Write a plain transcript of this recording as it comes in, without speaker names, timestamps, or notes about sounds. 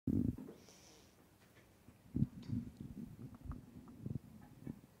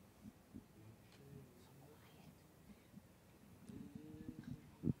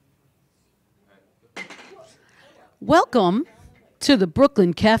Welcome to the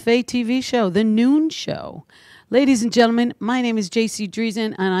Brooklyn Cafe TV show, The Noon Show. Ladies and gentlemen, my name is JC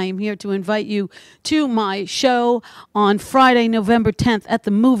Dreesen, and I am here to invite you to my show on Friday, November 10th at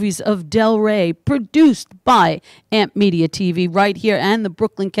the Movies of Delray, produced by Amp Media TV right here and the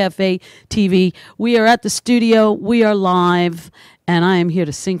Brooklyn Cafe TV. We are at the studio. We are live, and I am here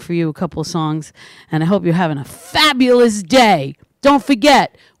to sing for you a couple of songs, and I hope you're having a fabulous day. Don't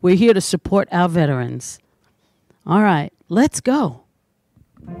forget, we're here to support our veterans. All right, let's go.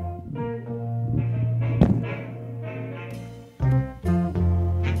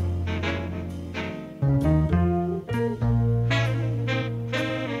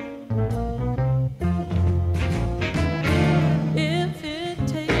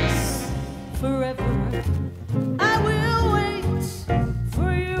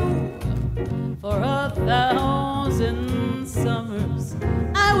 Thousand summers,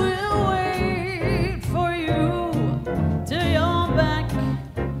 I will wait for you till you're back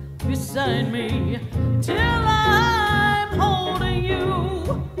beside me, till I'm holding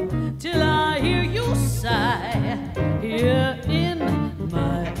you, till I hear you sigh here in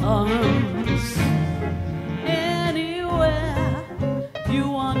my arms. Anywhere you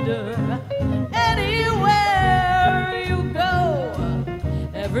wander, anywhere you go,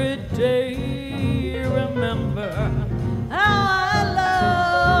 every day remember how I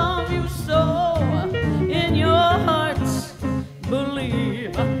love you so. In your hearts,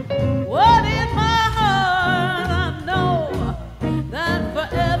 believe what in my heart I know, that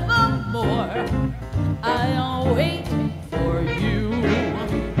forevermore I'll wait for you.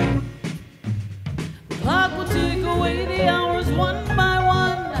 The clock will take away the hours one by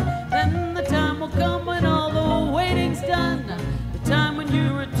one, then the time will come when all the waiting's done. The time when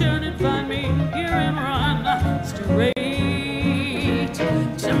you return and find me here and run straight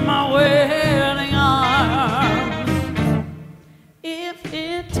to my waiting arms. If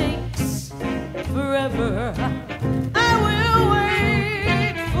it takes forever, I will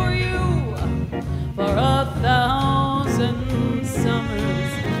wait for you for 1,000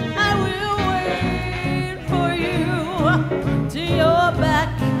 summers. I will wait for you till you're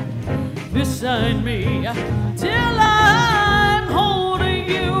back beside me, till I'm holding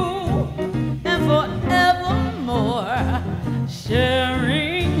you, and forevermore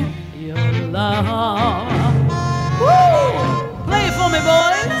sharing your love. Woo! Play it for me,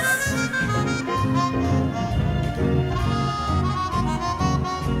 boys.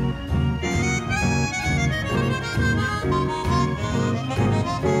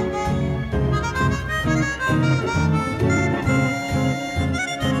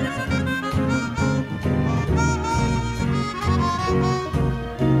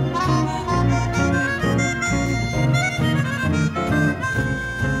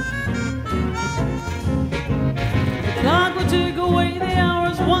 Take away the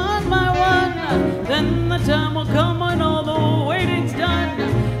hours one by one, then the time will come when all the waiting's done.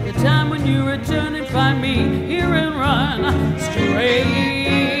 The time when you return and find me here and run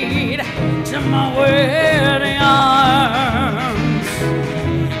straight to my waiting arms.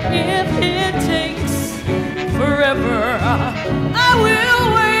 If it takes forever, I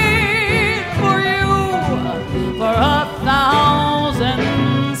will wait for you for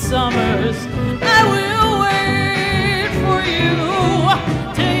 1,000 summers. I will wait for you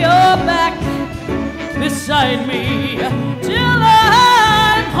till you're back beside me, till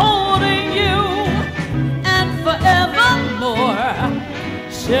I'm holding you, and forevermore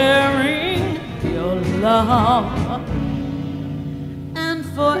sharing your love, and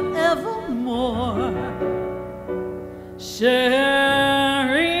forevermore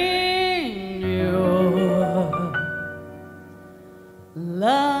sharing your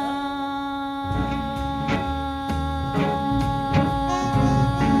love.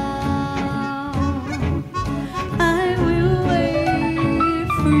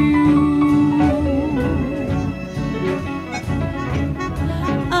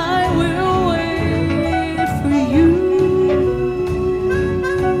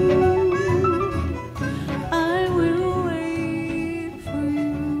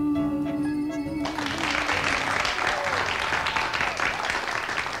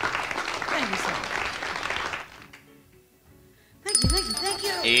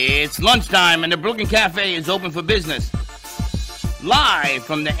 It's lunchtime and the Brooklyn Cafe is open for business. Live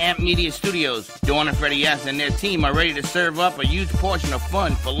from the Amp Media Studios, Dawn and Freddie S. and their team are ready to serve up a huge portion of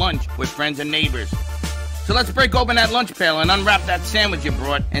fun for lunch with friends and neighbors. So let's break open that lunch pail and unwrap that sandwich you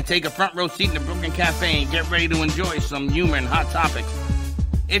brought and take a front row seat in the Brooklyn Cafe and get ready to enjoy some humor and hot topics.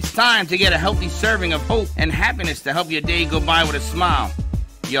 It's time to get a healthy serving of hope and happiness to help your day go by with a smile.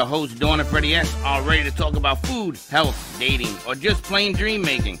 Your hosts, Dawn and Freddie S., are ready to talk about food, health, dating, or just plain dream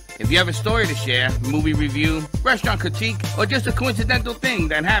making. If you have a story to share, movie review, restaurant critique, or just a coincidental thing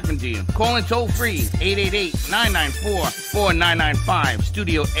that happened to you, call in toll free 888-994-4995,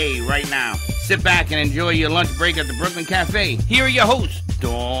 Studio A right now. Sit back and enjoy your lunch break at the Brooklyn Cafe. Here are your hosts,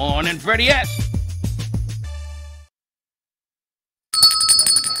 Dawn and Freddie S.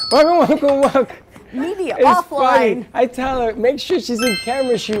 Welcome. Media It's offline. funny. I tell her, make sure she's in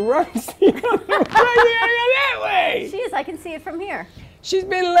camera. She runs the that way. She is. I can see it from here. She's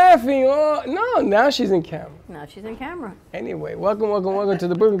been laughing. Oh, no, now she's in camera. No, she's in camera. Anyway, welcome to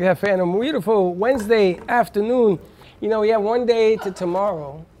the Brooklyn Cafe on a beautiful Wednesday afternoon. You know, we have one day to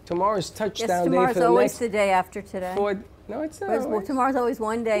tomorrow. Tomorrow's touchdown Yes, day tomorrow's for the always next the day after today. No, it's not. Well, tomorrow's always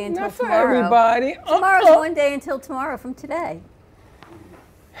one day until Not for tomorrow. everybody. Tomorrow's one day until tomorrow from today.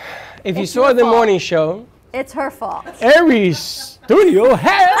 If you It's saw your the fault. morning show, It's her fault. every studio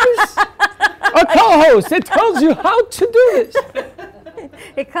has a co-host that tells you how to do this.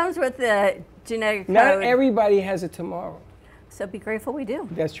 It comes with the genetic code. Not everybody has it tomorrow. So be grateful we do.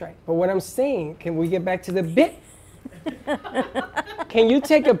 That's right. But what I'm saying, can we get back to the bit? Can you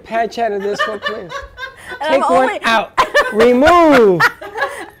take a patch out of this one, please? Take one only- out. Remove.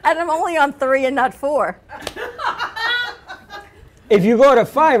 And I'm only on 3 and not 4. If you go to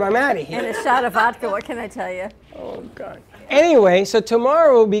 5, I'm out of here. And a shot of vodka, what can I tell you? Oh, God. Anyway, so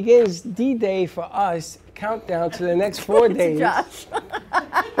tomorrow begins D-Day for us. Countdown to the next 4 days. Josh.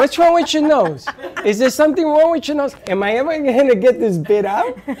 What's wrong with your nose? Is there something wrong with your nose? Am I ever going to get this bit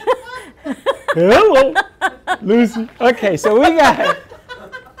out? Hello, Lucy. Okay, so we got...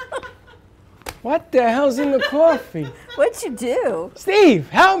 What the hell's in the coffee? What'd you do? Steve,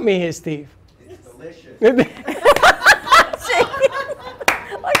 help me here, Steve. It's delicious.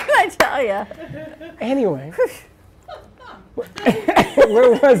 What can I tell you? Anyway.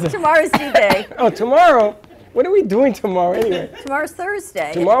 Where was it? Tomorrow's D-Day. Oh, tomorrow. What are we doing tomorrow anyway? Tomorrow's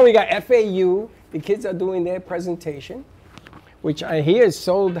Thursday. Tomorrow we got FAU. The kids are doing their presentation, which I hear is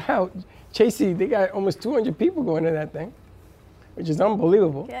sold out. Chasey, they got almost 200 people going to that thing, which is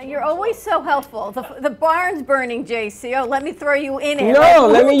unbelievable. Yeah, you're always so helpful. The barn's burning, JC. Oh, let me throw you in it. No,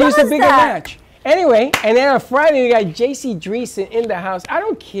 Like, let who me use a does bigger that? match. Anyway, and then on Friday we got JC Dreesen in the house. I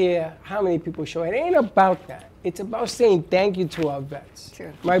don't care how many people show. It ain't about that. It's about saying thank you to our vets.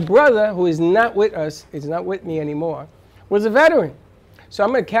 True. My brother, who is not with us, is not with me anymore, was a veteran. So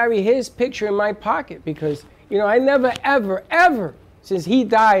I'm going to carry his picture in my pocket because, you know, I never, ever, since he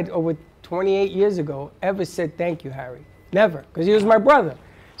died over 28 years ago, ever said thank you, Harry. Never, because he was my brother.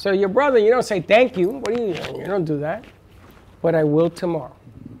 So your brother, you don't say thank you. What do you don't do that. But I will tomorrow.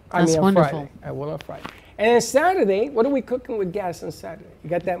 That's on wonderful. Friday. I will on Friday. And then Saturday, what are we cooking with gas on Saturday? You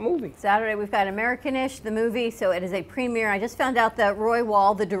got that movie. Saturday, we've got American-ish, the movie, so it is a premiere. I just found out that Roy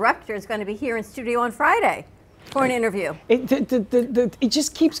Wall, the director, is going to be here in studio on Friday for an interview. It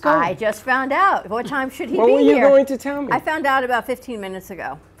just keeps going. I just found out. What time should he What be were you here? going to tell me? I found out about 15 minutes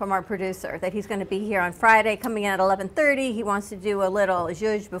ago from our producer that he's going to be here on Friday, coming in at 11:30. He wants to do a little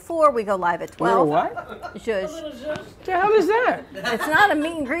zhuzh before we go live at 12. Little what? Zhuzh. What the hell is that? It's not a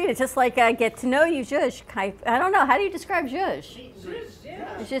meet and greet. It's just like a get to know you zhuzh. I don't know. How do you describe zhuzh?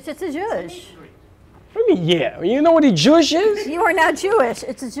 It's a zhuzh. What do you mean, yeah? You know what a Jewish is? You are now Jewish.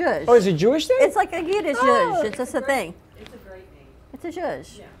 It's a zhuzh. Oh, it's a Jewish thing? It's like a Yiddish zhuzh. It's just a thing. It's a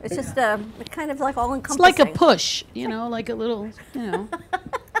zhuzh. It's just kind of like all It's encompassing. like a push, you know, like a little, you know.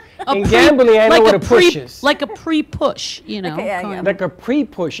 In gambling, I know what a push is. Like a pre-push, you know. Okay, yeah, kind yeah. of. Like a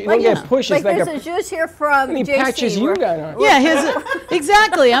pre-push. You Like, don't get push. Like It's like there's a... a zhuzh here from How many JC. patches you where- got on? Yeah,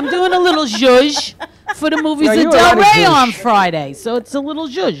 exactly. I'm doing a little zhuzh for the movies No, at you a Del lot of Rey zhuzh. on Friday, so it's a little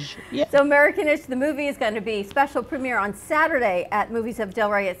zhuzh. Yeah. So American-ish, the movie is going to be special premiere on Saturday at Movies of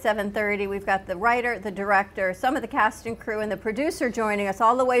Del Rey at 7:30. We've got the writer, the director, some of the cast and crew, and the producer joining us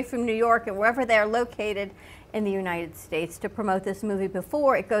all the way from New York and wherever they are located in the United States to promote this movie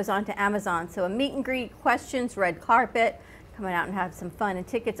before it goes on to Amazon. So a meet and greet, questions, red carpet, coming out and have some fun. And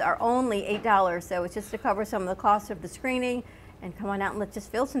tickets are only $8, so it's just to cover some of the costs of the screening. And come on out and let's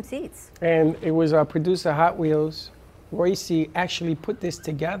just fill some seats. And it was our producer, Hot Wheels, Royce, actually put this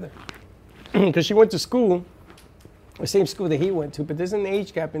together. Because she went to school, the same school that he went to, but there's an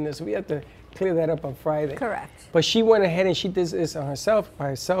age gap in this, so we have to clear that up on Friday. Correct. But she went ahead and she did this on herself, by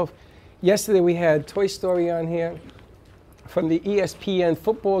herself. Yesterday we had Toy Story on here from the ESPN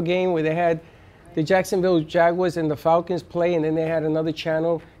football game where they had the Jacksonville Jaguars and the Falcons play, and then they had another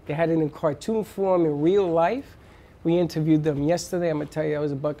channel. They had it in cartoon form in real life. We interviewed them yesterday. I'm gonna tell you, that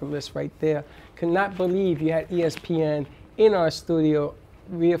was a bucket list right there. Could not believe you had ESPN in our studio.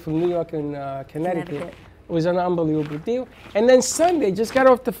 We are from New York and Connecticut. was an unbelievable deal. And then Sunday, just got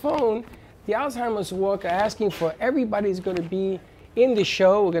off the phone, the Alzheimer's Walk are asking for everybody's going to be in the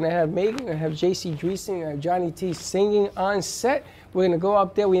show. We're going to have Megan, we're going to have J.C. Dreesen, we're going to have Johnny T singing on set. We're going to go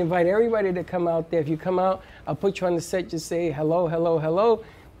up there. We invite everybody to come out there. If you come out, I'll put you on the set. Just say hello, hello, hello.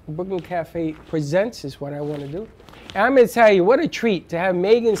 Brooklyn Cafe Presents is what I want to do. And I'm going to tell you, what a treat to have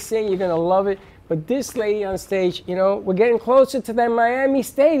Megan sing. You're going to love it. But this lady on stage, you know, we're getting closer to that Miami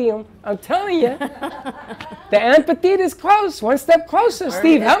Stadium. I'm telling you. The amphitheater's close. One step closer.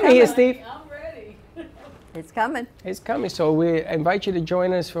 Steve, help me here, Steve. I'm ready. It's coming. It's coming. So we invite you to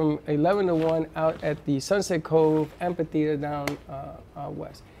join us from 11 to 1 out at the Sunset Cove Amphitheater down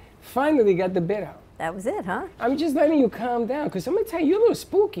west. Finally got the bid out. That was it, huh? I'm just letting you calm down because I'm going to tell you, you're a little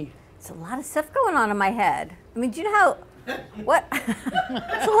spooky. It's a lot of stuff going on in my head. I mean, do you know how, what?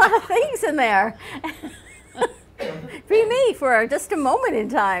 There's a lot of things in there. Be me for just a moment in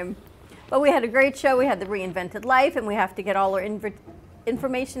time. But we had a great show. We had the Reinvented Life, and we have to get all our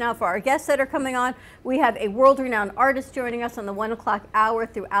information out for our guests that are coming on. We have a world-renowned artist joining us on the 1 o'clock hour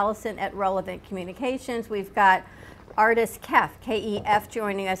through Allison at Relevant Communications. We've got artist Kef, K-E-F,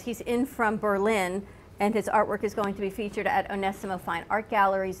 joining us. He's in from Berlin, and his artwork is going to be featured at Onesimo Fine Art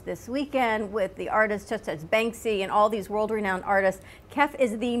Galleries this weekend with the artists such as Banksy and all these world-renowned artists. Kef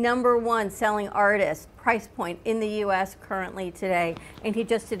is the #1 selling artist, price point in the U.S. currently today, and he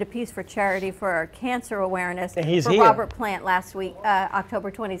just did a piece for charity for cancer awareness And he's for here. Robert Plant last week, October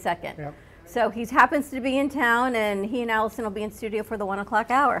 22nd. Yep. So he happens to be in town, and he and Allison will be in studio for the 1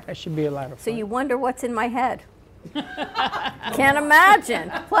 o'clock hour. That should be a lot of fun. So you wonder what's in my head. Can't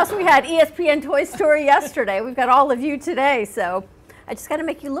imagine. Plus we had ESPN Toy Story yesterday. We've got all of you today, so I just got to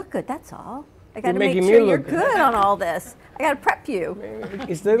make you look good, that's all. I got to You're make making sure me you're look good. good. On all this. I got to prep you.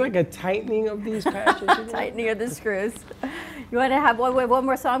 Is there like a tightening of these patches? Tightening of the screws. You want to have one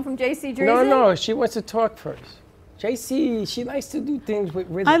more song from J.C. Dreesen? No, she wants to talk first. JC, she likes to do things with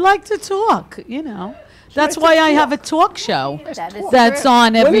rhythm. I like to talk, you know. That's likes why to I talk. have a talk show That is that's true.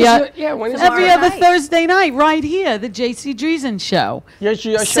 on When every is your- yeah, when is every Tomorrow other night. Thursday night right here, the JC Dreesen Show. your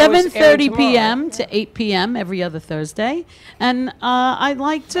show is 7:30 airing tomorrow. p.m. to 8 p.m. every other Thursday, and I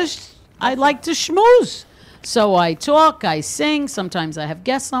like to schmooze. So I talk, I sing. Sometimes I have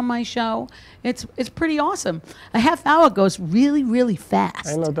guests on my show. It's pretty awesome. A half hour goes really, really fast.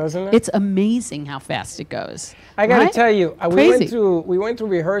 I know, doesn't it? It's amazing how fast it goes. I gotta right? tell you, Crazy. we went through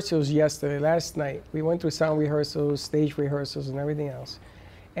rehearsals yesterday, last night. We went through sound rehearsals, stage rehearsals, and everything else.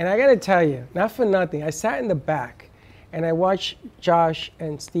 And I gotta tell you, not for nothing, I sat in the back and I watched Josh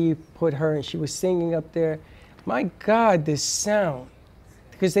and Steve put her, and she was singing up there. My God, this sound,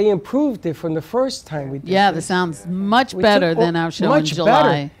 because they improved it from the first time we did. Yeah, the this. sound's much We better took than all- our show in much July.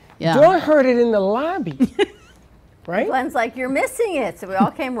 better. Yeah. Dawn heard it in the lobby, right? Glenn's like, you're missing it. So we all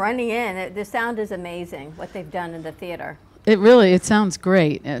came running in. The sound is amazing, what they've done in the theater. It sounds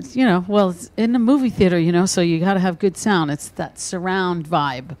great. It's, you know, well, it's in the movie theater, you know, so you got to have good sound. It's that surround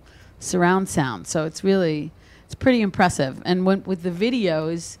vibe, surround sound. So it's pretty impressive. And with the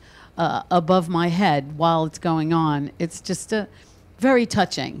videos above my head while it's going on, it's just very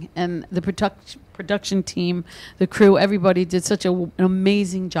touching. And the production team, the crew, everybody did such an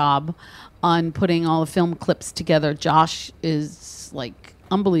amazing job on putting all the film clips together. Josh is like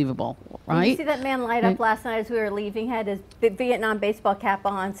unbelievable, Did you right? see that man light up last night as we were leaving? Had his Vietnam baseball cap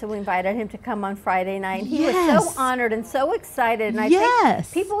on, so we invited him to come on Friday night. He was Yes. so honored and so excited. And I Yes.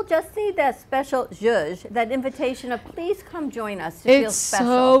 think people just need that special zhuzh, that invitation of please come join us to feel It's special.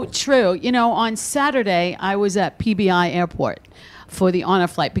 so true. You know, on Saturday, I was at PBI Airport for the honor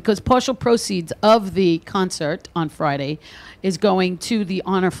flight because partial proceeds of the concert on Friday is going to the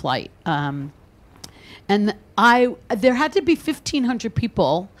honor flight. And there had to be 1,500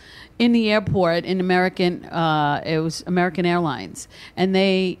 people in the airport in American, it was American Airlines, and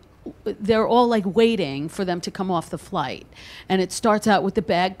they're all like waiting for them to come off the flight. And it starts out with the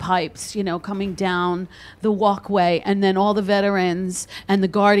bagpipes, you know, coming down the walkway, and then all the veterans and the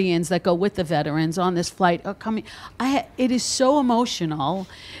guardians that go with the veterans on this flight are coming. It is so emotional.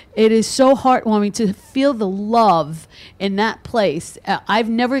 It is so heartwarming to feel the love in that place. I've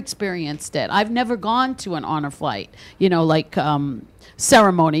never experienced it. I've never gone to an honor flight, you know, like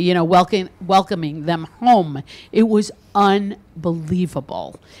ceremony, you know, welcoming them home. It was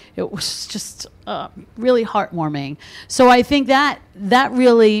unbelievable. It was just really heartwarming. So I think that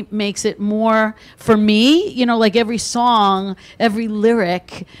really makes it more for me, you know, like every song, every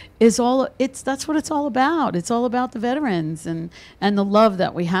lyric is that's what it's all about. It's all about the veterans and the love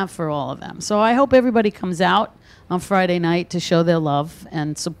that we have for all of them. So I hope everybody comes out on Friday night to show their love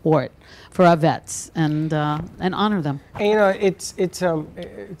and support for our vets and honor them. And you know, it's to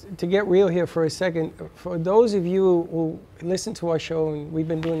get real here for a second. For those of you who listen to our show, and we've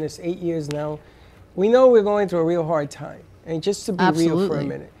been doing this 8 years now, we know we're going through a real hard time. And just to be real for a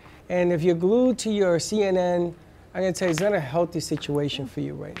minute. And if you're glued to your CNN, I'm going to tell you, it's not a healthy situation for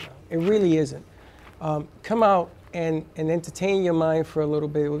you right now. It really isn't. Come out and entertain your mind for a little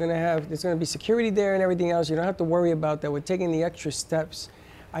bit. There's going to be security there and everything else. You don't have to worry about that. We're taking the extra steps.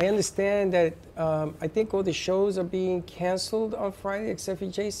 I understand that I think all the shows are being canceled on Friday except for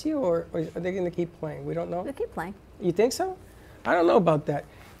JC, or are they going to keep playing? We don't know. They keep playing. You think so? I don't know about that,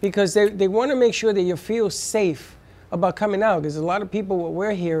 because they want to make sure that you feel safe about coming out, because a lot of people, what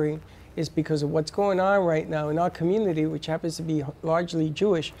we're hearing is because of what's going on right now in our community, which happens to be largely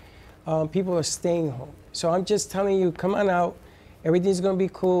Jewish, people are staying home. So I'm just telling you, come on out. Everything's going to be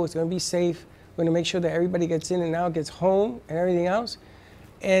cool. It's going to be safe. We're going to make sure that everybody gets in and out, gets home, and everything else.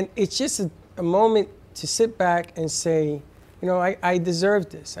 And it's just a moment to sit back and say, you know, I deserve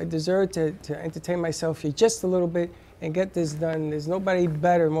this. I deserve to entertain myself here just a little bit and get this done. There's nobody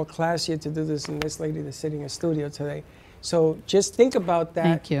better, more classier to do this than this lady that's sitting in studio today. So just think about that.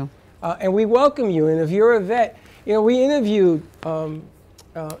 Thank you. And we welcome you. And if you're a vet, you know, we interviewed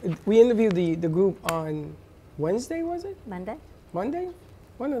the group on Wednesday, was it? Monday. Monday?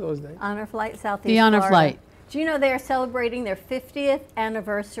 One of those days. Honor Flight Southeast The Honor Florida. Flight. Do you know they are celebrating their 50th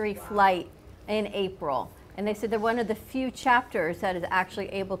anniversary flight in April? And they said they're one of the few chapters that is actually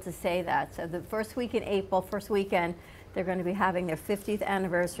able to say that. So the first week in April, first weekend, they're going to be having their 50th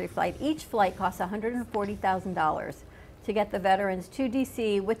anniversary flight. Each flight costs $140,000 to get the veterans to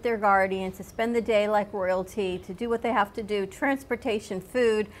DC with their guardians, to spend the day like royalty, to do what they have to do, transportation,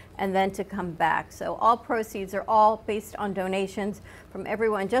 food, and then to come back. So all proceeds are all based on donations from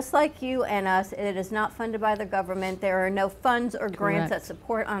everyone, just like you and us. It is not funded by the government. There are no funds or grants that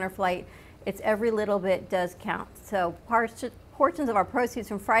support Honor Flight. It's every little bit does count. So portions of our proceeds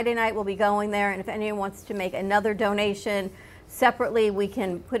from Friday night will be going there, and if anyone wants to make another donation separately, we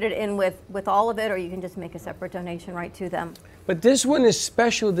can put it in with all of it, or you can just make a separate donation right to them. But this one is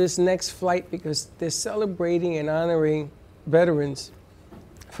special, this next flight, because they're celebrating and honoring veterans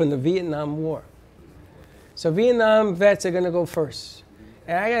from the Vietnam War. So Vietnam vets are going to go first.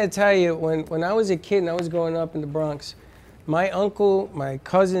 And I got to tell you, when I was a kid and I was growing up in the Bronx, my uncle, my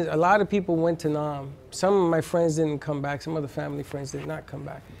cousins, a lot of people went to Nam. Some of my friends didn't come back. Some of the family friends did not come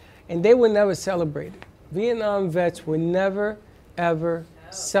back. And they were never celebrated. Vietnam vets were never, ever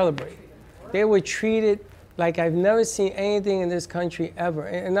celebrated. They were treated like I've never seen anything in this country ever.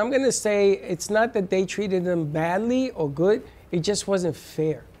 And I'm going to say it's not that they treated them badly or good. It just wasn't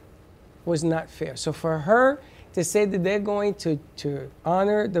fair. It was not fair. So for her to say that they're going to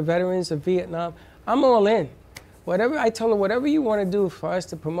honor the veterans of Vietnam, I'm all in. Whatever, I told her, whatever you want to do for us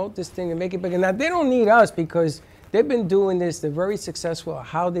to promote this thing and make it bigger. Now, they don't need us because they've been doing this. They're very successful at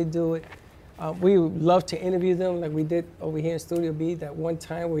how they do it. We would love to interview them like we did over here in Studio B that one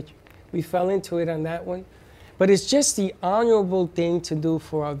time, which we fell into it on that one. But it's just the honorable thing to do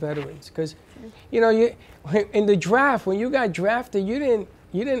for our veterans. Because, you know, in the draft, when you got drafted, you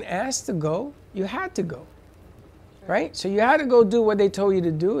didn't ask to go. You had to go, right? So you had to go do what they told you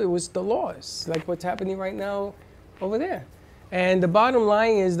to do. It was the laws, like what's happening right now over there. And the bottom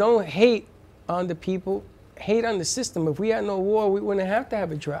line is, don't hate on the people, hate on the system. If we had no war, we wouldn't have to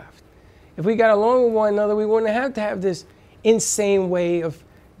have a draft. If we got along with one another, we wouldn't have to have this insane way of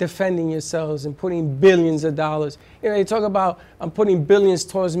defending yourselves and putting billions of dollars. You know, you talk about I'm putting billions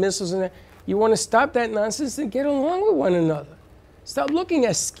towards missiles and that. You want to stop that nonsense and get along with one another. Stop looking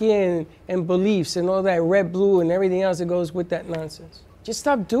at skin and beliefs and all that red, blue, and everything else that goes with that nonsense. Just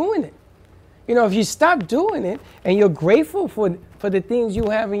stop doing it. You know, if you stop doing it and you're grateful for the things you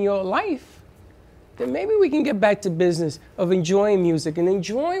have in your life, then maybe we can get back to business of enjoying music and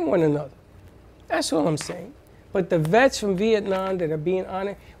enjoying one another. That's all I'm saying. But the vets from Vietnam that are being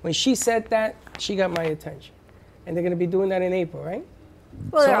honored, when she said that, she got my attention. And they're going to be doing that in April, right?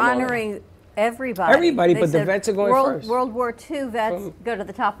 Well, So they're I'm honoring everybody. Everybody, They but the said vets are going first. World War II vets go to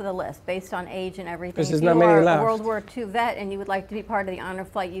the top of the list based on age and everything. 'Cause there's If not you many are left. a World War II vet and you would like to be part of the honor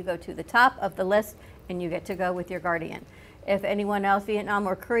flight, you go to the top of the list and you get to go with your guardian. If anyone else, Vietnam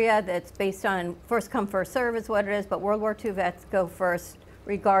or Korea, that's based on first come, first serve is what it is, but World War II vets go first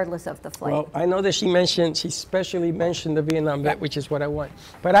regardless of the flight. Well, I know that she specially mentioned the Vietnam vet, which is what I want.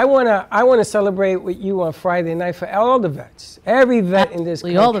 But I wanna celebrate with you on Friday night for all the vets, every vet in this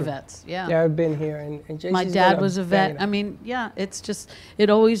country. All the vets, yeah. That have been here. And My JC's dad gonna was a bang vet. it I out. mean, yeah, it's just,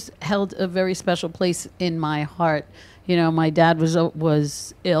 it always held a very special place in my heart. You know, my dad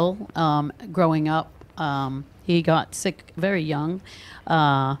was ill growing up. He got sick very young,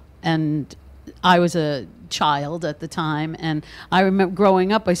 and I was a child at the time, and I remember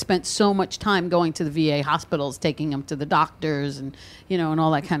growing up, I spent so much time going to the VA hospitals, taking him to the doctors, and and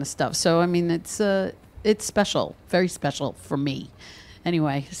all that kind of stuff. So I mean, it's special, very special for me.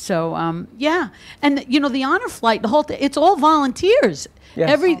 Anyway, so yeah, and the honor flight, the whole thing, it's all volunteers.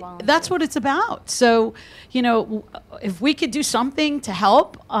 Yes. That's what it's about. So if we could do something to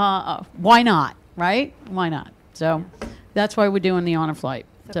help, why not? Right? Why not? So that's why we're doing the honor flight.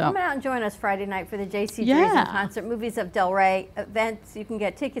 So come out and join us Friday night for the J.C. Yeah. Dreesen concert, Movies of Del Rey events. You can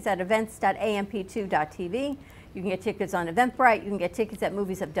get tickets at events.amp2.tv. You can get tickets on Eventbrite. You can get tickets at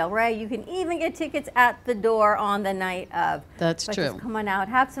Movies of Del Rey. You can even get tickets at the door on the night of. That's but true. Just come on out,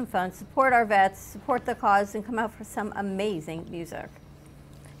 have some fun, support our vets, support the cause, and come out for some amazing music.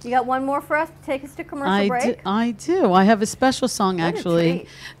 You got one more for us to take us to commercial break? I do. I have a special song, What a actually,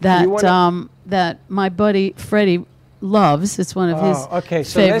 treat. that my buddy Freddie loves. It's one of his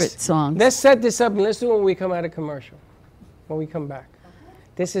favorite songs. Let's set this up and let's do it when we come out of commercial, when we come back.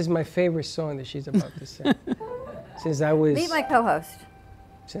 This is my favorite song that she's about to sing. Since I was... Meet my co-host.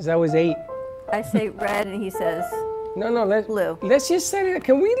 Since I was 8. I say red and he says No, blue. Let's just set it.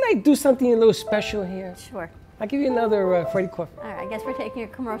 Can we do something a little special here? Sure. I'll give you another Freddie Coffin. All right, I guess we're taking a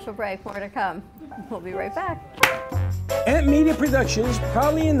commercial break. More to come. We'll be right back. Amp Media Productions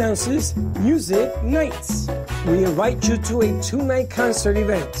proudly announces Music Nights. We invite you to a 2-night concert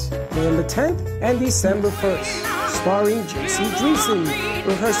event, November 10th and December 1st, starring J.C. Dreesen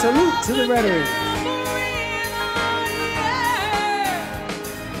with her Salute to the Veteran.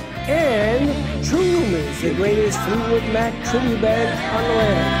 And True Rumors, the greatest Fleetwood Mac tribute band on the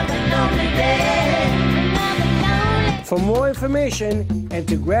land. For more information and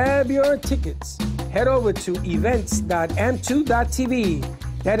to grab your tickets, head over to events.amp2.tv.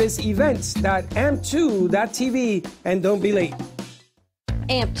 That is events.amp2.tv, and don't be late.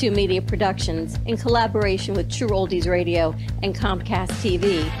 AMP2 Media Productions, in collaboration with True Oldies Radio and Comcast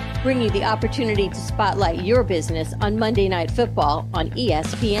TV, bring you the opportunity to spotlight your business on Monday Night Football on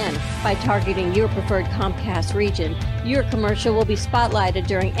ESPN. By targeting your preferred Comcast region, your commercial will be spotlighted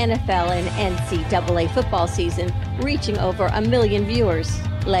during NFL and NCAA football season, reaching over 1 million viewers.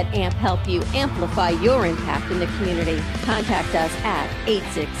 Let AMP help you amplify your impact in the community. Contact us at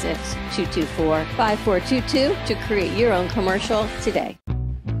 866-224-5422 to create your own commercial today.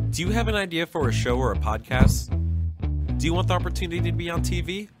 Do you have an idea for a show or a podcast? Do you want the opportunity to be on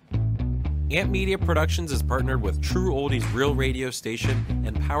TV? Amp Media Productions is partnered with True Oldies Real Radio Station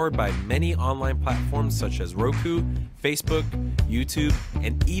and powered by many online platforms such as Roku, Facebook, YouTube,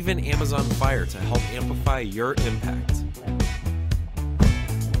 and even Amazon Fire to help amplify your impact.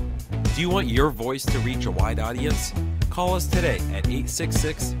 Do you want your voice to reach a wide audience? Call us today at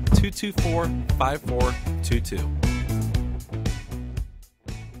 866-224-5422.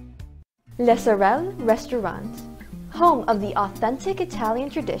 Le Sorel Restaurant, home of the authentic Italian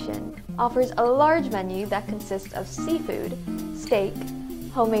tradition, offers a large menu that consists of seafood, steak,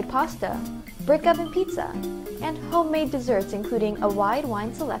 homemade pasta, brick oven pizza, and homemade desserts including a wide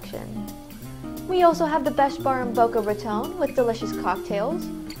wine selection. We also have the best bar in Boca Raton with delicious cocktails,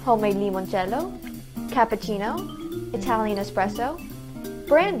 homemade limoncello, cappuccino, Italian espresso,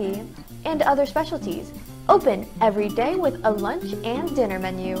 brandy, and other specialties, open every day with a lunch and dinner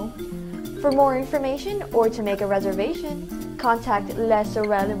menu. For more information or to make a reservation, contact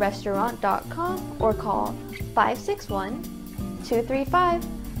lesorelrestaurant.com or call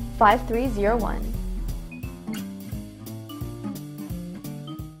 561-235-5301.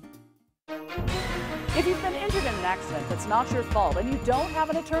 If you've been injured in an accident that's not your fault and you don't have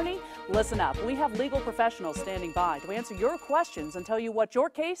an attorney, listen up. We have legal professionals standing by to answer your questions and tell you what your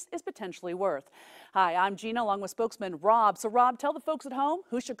case is potentially worth. Hi, I'm Gina, along with spokesman Rob. So Rob, tell the folks at home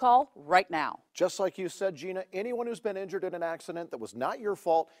who should call right now. Just like you said, Gina, anyone who's been injured in an accident that was not your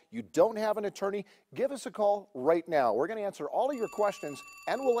fault, you don't have an attorney, give us a call right now. We're going to answer all of your questions,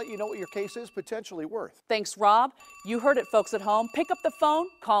 and we'll let you know what your case is potentially worth. Thanks, Rob. You heard it, folks at home. Pick up the phone,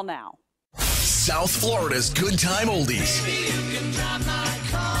 call now. South Florida's Good Time Oldies.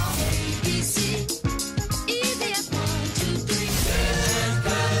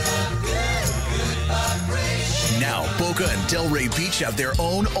 Now, Boca and Delray Beach have their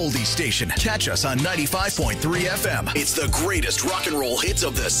own oldie station. Catch us on 95.3 FM. It's the greatest rock and roll hits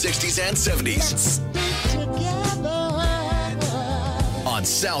of the 60s and 70s. On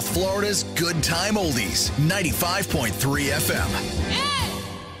South Florida's Good Time Oldies, 95.3 FM.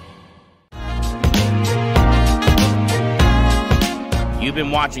 You've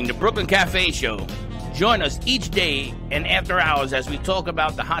been watching the Brooklyn Cafe Show Join us each day and after hours as we talk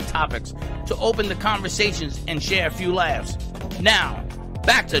about the hot topics to open the conversations and share a few laughs. Now,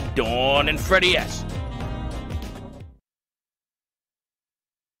 back to Dawn and Freddie S.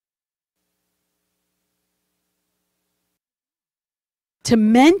 To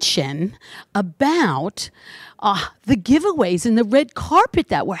mention about the giveaways and the red carpet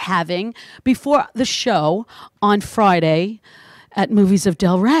that we're having before the show on Friday at Movies of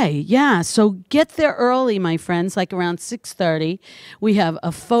Del Rey. Yeah, so get there early, my friends, like around 6:30. We have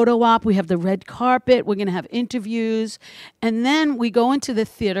a photo op. We have the red carpet. We're going to have interviews. And then we go into the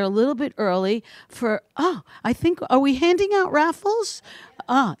theater a little bit early for, I think, are we handing out raffles?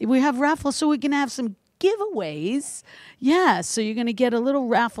 We have raffles, so we're going to have some giveaways. Yeah, so you're going to get a little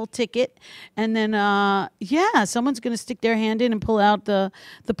raffle ticket, and then someone's going to stick their hand in and pull out the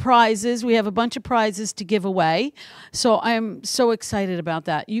prizes. We have a bunch of prizes to give away, so I'm so excited about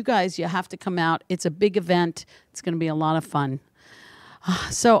that. You guys, you have to come out. It's a big event. It's going to be a lot of fun.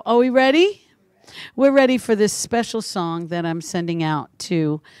 So are we ready? We're ready for this special song that I'm sending out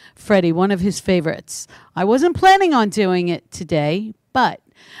to Freddie, one of his favorites. I wasn't planning on doing it today, but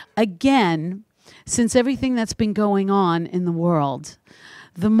again, since everything that's been going on in the world,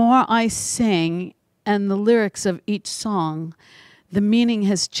 the more I sing and the lyrics of each song, the meaning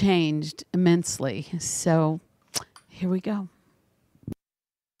has changed immensely. So here we go.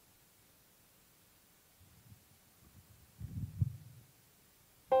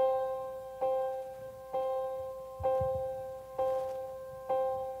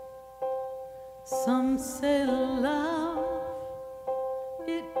 Some say love,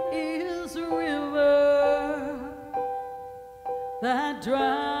 it is a river that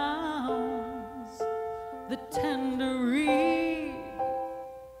drowns the tender reed.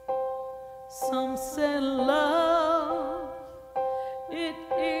 Some say love, it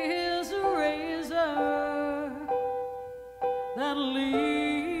is a razor that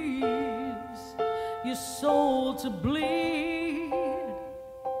leaves your soul to bleed.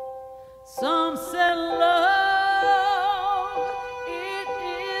 Some say love, it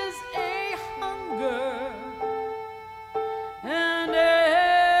is a hunger and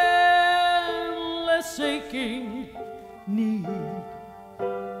endless aching need.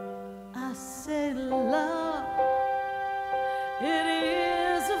 I say love, it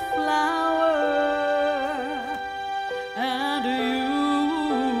is a flower, and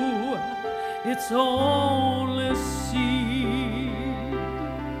you, it's only seed.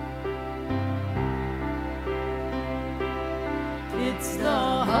 It's the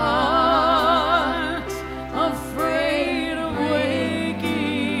heart afraid of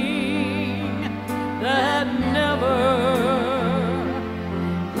waking that never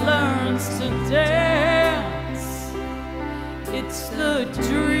learns to dance. It's the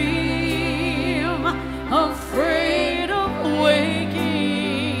dream afraid of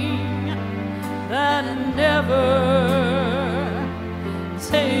waking that never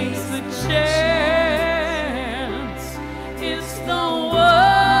takes the chance. It's the one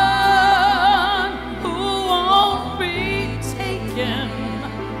who won't be taken,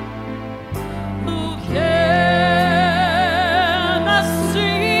 who cannot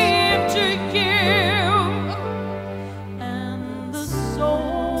seem to give, and the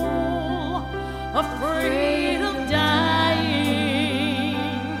soul afraid of dying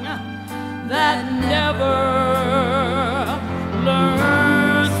that never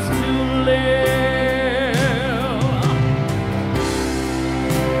learns to live.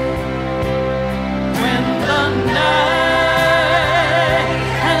 When the night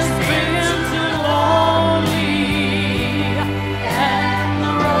has been too lonely and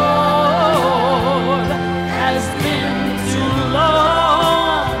the road has been too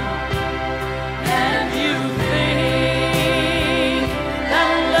long, and you think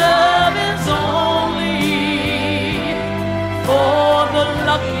that love is only for the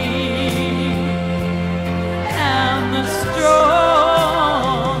lucky and the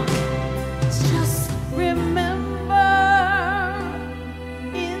strong, just remember,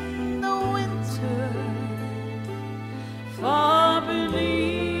 in the winter, far beneath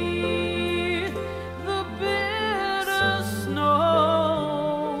the bitter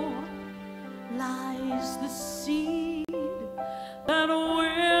snow, lies the seed that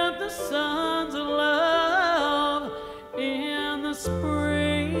with the sun's love in the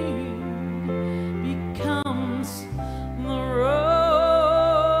spring becomes the rose.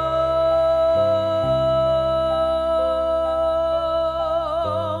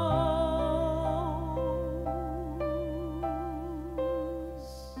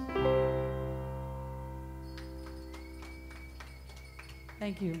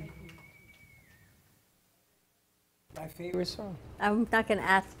 Thank you. Favorite song? I'm not going to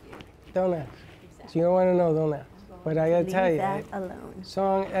ask you. Don't ask. So you don't want to know, don't ask. But I gotta tell you, Leave that alone.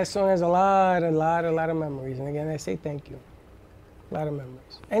 that song has a lot of memories. And again, I say thank you. A lot of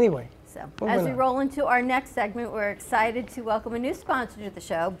memories. Anyway. So, moving as we on. roll into our next segment, we're excited to welcome a new sponsor to the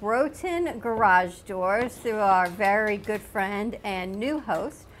show, Broughton Garage Doors, through our very good friend and new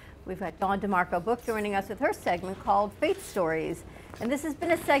host. We've got Dawn DeMarco Book joining us with her segment called Faith Stories. And this has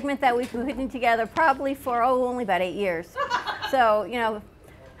been a segment that we've been putting together probably for, only about 8 years. So,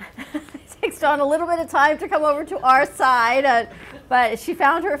 it takes Dawn a little bit of time to come over to our side, but she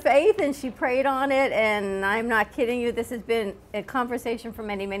found her faith and she prayed on it, and I'm not kidding you, this has been a conversation for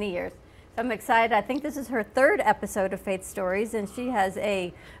many, many years. So I'm excited. I think this is her 3rd episode of Faith Stories, and she has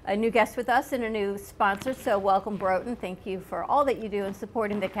a new guest with us and a new sponsor. So welcome, Broughton. Thank you for all that you do in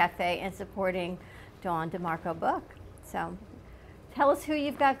supporting the cafe and supporting Dawn DeMarco Book. So tell us who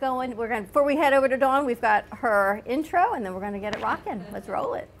you've got going. Before we head over to Dawn, we've got her intro, and then we're going to get it rocking. Let's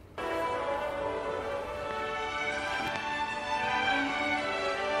roll it.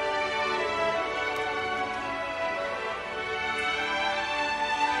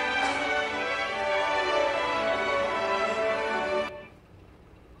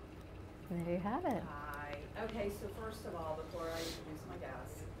 There you have it. Hi. Okay, so first of all, before I introduce my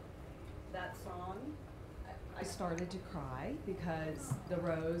guest, that song, I started to cry because the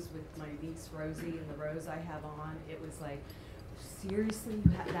rose with my niece Rosie and the rose I have on, it was like, seriously,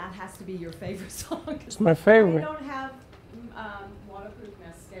 that has to be your favorite song? It's my favorite. I don't have waterproof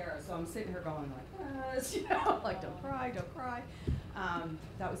mascara, so I'm sitting here going like, like don't cry, don't cry.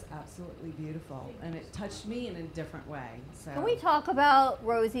 That was absolutely beautiful, and it touched me in a different way. So. Can we talk about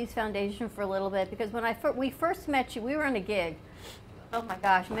Rosie's Foundation for a little bit? Because when we first met you, we were on a gig. Oh my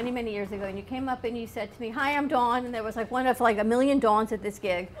gosh, many, many years ago, and you came up and you said to me, "Hi, I'm Dawn," and there was like one of like a million Dawns at this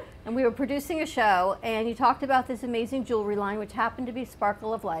gig, and we were producing a show, and you talked about this amazing jewelry line, which happened to be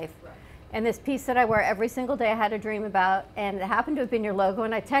Sparkle of Life. Right. And this piece that I wear every single day I had a dream about, and it happened to have been your logo.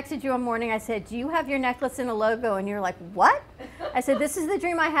 And I texted you one morning, I said, "Do you have your necklace in a logo?" And you're like, "What?" I said, "This is the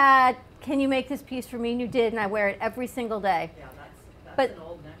dream I had. Can you make this piece for me?" And you did, and I wear it every single day. Yeah, that's an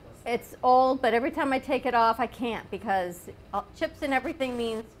old necklace. It's old, but every time I take it off, I can't, because chips and everything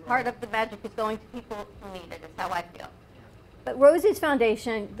means part of the magic is going to people who need it, is how I feel. But Rosie's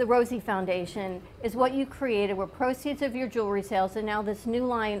Foundation, the Rosie Foundation, is what you created, were proceeds of your jewelry sales, and now this new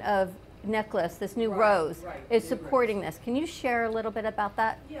line of necklace, this new rose, is supporting this. Can you share a little bit about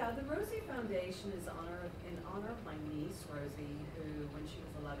that? Yeah, the Rosie Foundation is in honor of my niece, Rosie, who, when she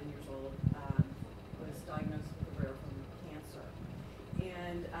was 11 years old, was diagnosed with a rare form of cancer.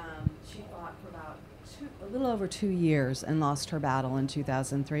 And she fought for about a little over 2 years and lost her battle in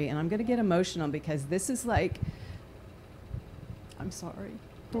 2003. And I'm going to get emotional because this is like, I'm sorry.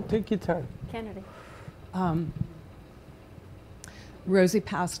 Take your time. Kennedy. Rosie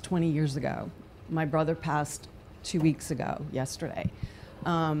passed 20 years ago. My brother passed 2 weeks ago, yesterday.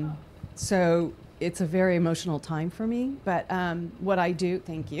 So it's a very emotional time for me. But what I do,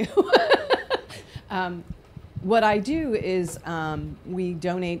 thank you. What I do is we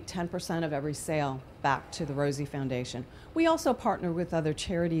donate 10% of every sale back to the Rosie Foundation. We also partner with other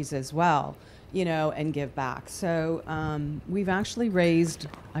charities as well, and give back. So we've actually raised,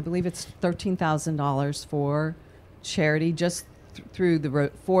 I believe it's $13,000 for charity just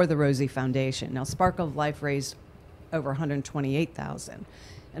for the Rosie Foundation. Now, Sparkle of Life raised over $128,000.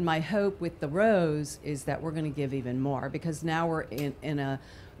 And my hope with the rose is that we're going to give even more, because now we're in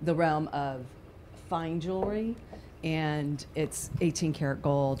the realm of fine jewelry, and it's 18 karat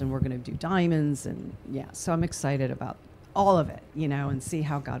gold, and we're going to do diamonds, and so I'm excited about all of it, and see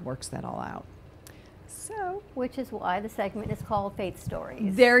how God works that all out. So, which is why the segment is called Faith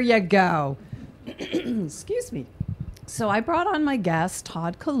Stories. There you go. Excuse me. So I brought on my guest,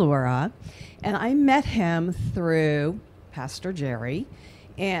 Todd Kalura, and I met him through Pastor Jerry.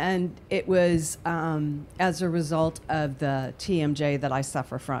 And it was as a result of the TMJ that I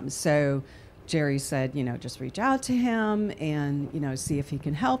suffer from. So Jerry said, just reach out to him and, see if he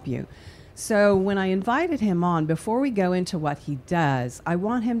can help you. So when I invited him on, before we go into what he does, I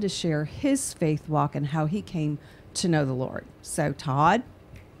want him to share his faith walk and how he came to know the Lord. So Todd,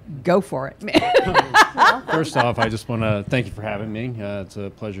 go for it, man. First off, I just want to thank you for having me. It's a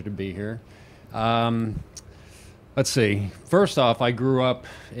pleasure to be here. Let's see. First off, I grew up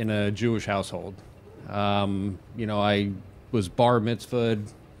in a Jewish household. I was bar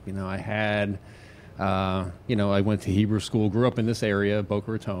mitzvahed. I had, I went to Hebrew school, grew up in this area,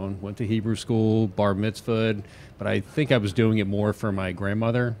 Boca Raton, went to Hebrew school, bar mitzvahed, but I think I was doing it more for my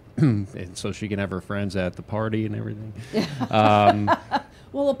grandmother, and so she can have her friends at the party and everything.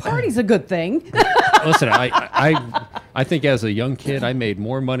 Well, a party's a good thing. Listen, I think as a young kid, I made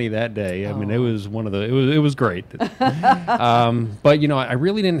more money that day. I mean, it was it was great. But you know, I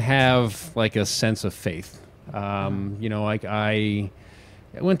really didn't have like a sense of faith. You know, like I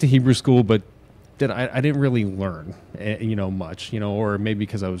went to Hebrew school, but I didn't really learn, you know, much, you know, or maybe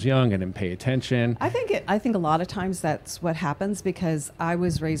because I was young, I didn't pay attention. I think a lot of times that's what happens, because I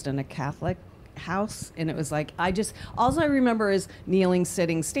was raised in a Catholic house, and it was like all I remember is kneeling,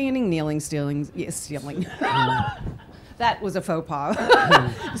 sitting, standing, kneeling, stealing. That was a faux pas.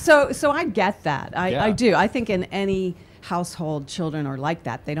 So I get that. I do. I think in any household, children are like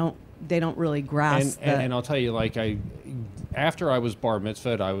that. They don't really grasp. And I'll tell you, like after I was bar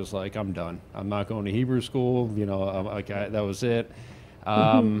mitzvahed, I was like, I'm done. I'm not going to Hebrew school. You know, that was it.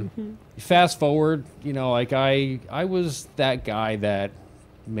 Fast forward, you know, like I was that guy that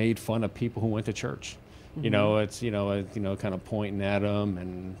made fun of people who went to church. You know, it's kind of pointing at them,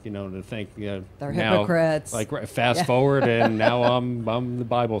 and you know, to think, they're now, hypocrites. Like fast forward, and now I'm the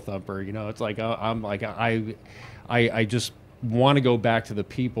Bible thumper. You know, it's like I just want to go back to the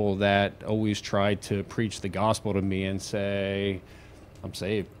people that always tried to preach the gospel to me and say, I'm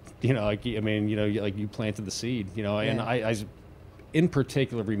saved. You know, like, I mean, you know, like you planted the seed, you know, and I in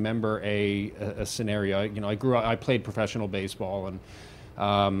particular remember a scenario. You know, I played professional baseball, and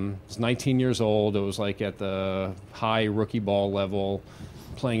I was 19 years old. It was like at the high rookie ball level,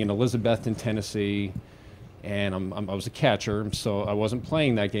 playing in Elizabethton, Tennessee. And I was a catcher, so I wasn't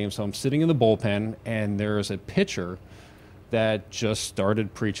playing that game. So I'm sitting in the bullpen, and there's a pitcher that just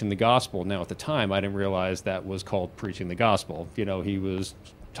started preaching the gospel. Now, at the time, I didn't realize that was called preaching the gospel. You know, he was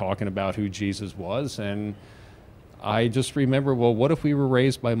talking about who Jesus was, and I just remember, well, what if we were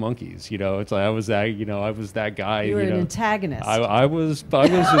raised by monkeys? You know, it's like I was that guy. You were an antagonist. I was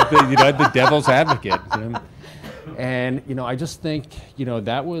the devil's advocate. You know? And you know, I just think, you know,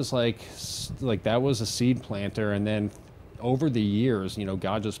 that was like that was a seed planter, and then over the years, you know,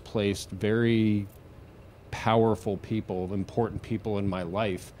 God just placed very powerful people, important people in my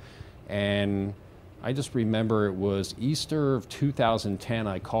life. And I just remember it was Easter of 2010.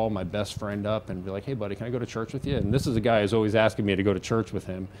 I called my best friend up and be like, hey buddy, can I go to church with you? And this is a guy who's always asking me to go to church with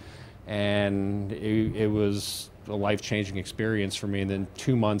him. And it was a life-changing experience for me. And then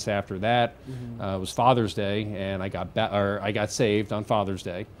 2 months after that, it was Father's Day, and I got saved on Father's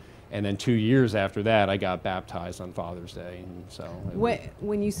Day. And then 2 years after that, I got baptized on Father's Day. And so,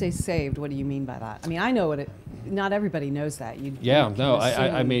 when you say saved, what do you mean by that? I mean, I know not everybody knows that.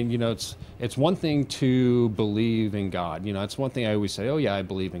 I mean, you know, it's one thing to believe in God. You know, it's one thing I always say, oh yeah, I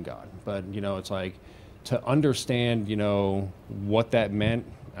believe in God. But you know, it's like to understand, you know, what that meant.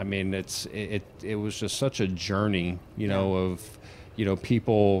 I mean, it was just such a journey, you know, of, you know,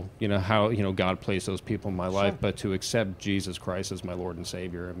 people, you know, how, you know, God placed those people in my life, but to accept Jesus Christ as my Lord and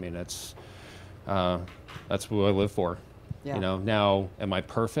Savior, I mean, that's what I live for. Yeah. You know, now, am I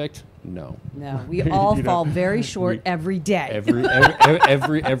perfect? No. No, we all fall very short every day.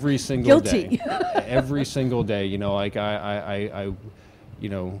 Every single Guilty. day. Every single day, you know, like I you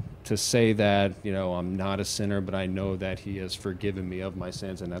know, to say that, you know, I'm not a sinner, but I know that he has forgiven me of my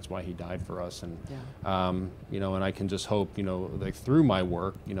sins, and that's why he died for us. And, you know, and I can just hope, you know, like through my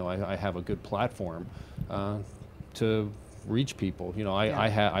work, you know, I have a good platform to reach people. You know,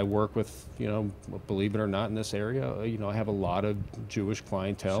 I work with, you know, believe it or not, in this area, you know, I have a lot of Jewish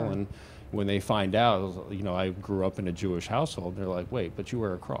clientele, and when they find out, you know, I grew up in a Jewish household, they're like, wait, but you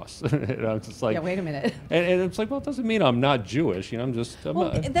wear a cross. And I'm just like, yeah, wait a minute. And it's like, well, it doesn't mean I'm not Jewish. You know,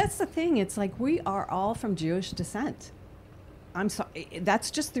 that's the thing. It's like we are all from Jewish descent. I'm sorry.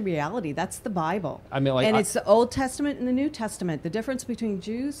 That's just the reality. That's the Bible. I mean, like, and it's the Old Testament and the New Testament. The difference between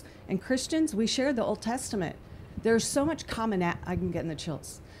Jews and Christians, we share the Old Testament. There's so much I'm getting the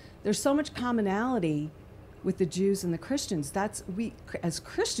chills. There's so much commonality with the Jews and the Christians. As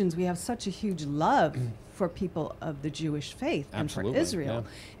Christians, we have such a huge love for people of the Jewish faith. Absolutely, and for Israel.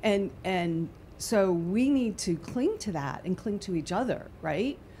 Yeah. And so we need to cling to that and cling to each other,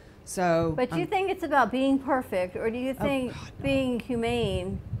 right? So, but do you think it's about being perfect, or do you think being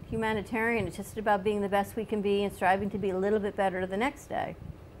humanitarian, it's just about being the best we can be and striving to be a little bit better the next day?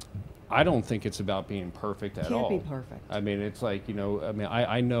 I don't think it's about being perfect at all. Can't be perfect. I mean, it's like, you know, I mean,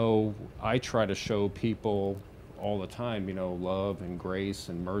 I know I try to show people all the time, you know, love and grace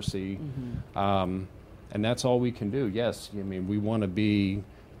and mercy. And that's all we can do. Yes, I mean, we want to be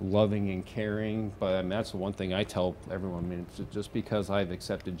loving and caring, but I mean, that's the one thing I tell everyone. I mean, just because I've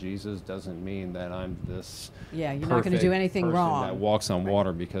accepted Jesus doesn't mean that I'm this you're not going to do anything wrong that walks on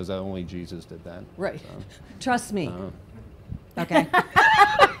water, because only Jesus did that. Right. So, trust me. Okay.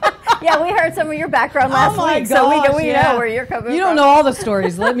 Yeah, we heard some of your background last week, so we know where you're coming from. You don't know all the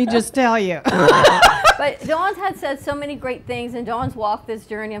stories, let me just tell you. But Dawn's had said so many great things, and Dawn's walked this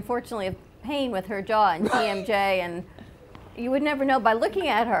journey, unfortunately, of pain with her jaw and TMJ, and you would never know by looking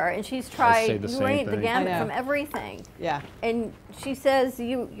at her. And she's tried the gamut from everything. Yeah. And she says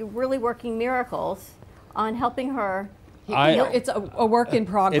you're really working miracles on helping her. It's a work in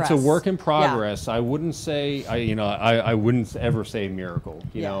progress. It's a work in progress. Yeah. I wouldn't say, I wouldn't ever say miracle.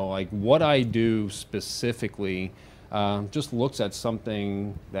 You know, like what I do specifically just looks at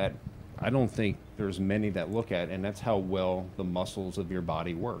something that I don't think there's many that look at, and that's how well the muscles of your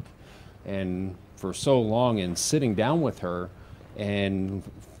body work. And for so long, and sitting down with her and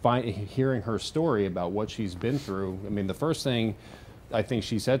hearing her story about what she's been through, I mean, the first thing I think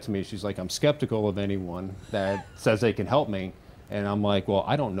she said to me, she's like, I'm skeptical of anyone that says they can help me. And I'm like, well,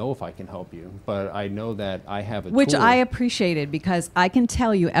 I don't know if I can help you, but I know that I have a Which tool. I appreciated, because I can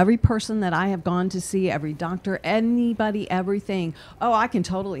tell you, every person that I have gone to see, every doctor, anybody, everything, oh, I can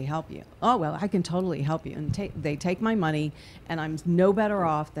totally help you. Oh, well, I can totally help you. And they take my money, and I'm no better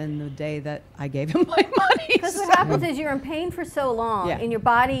off than the day that I gave him my money. Because what happens is you're in pain for so long, and your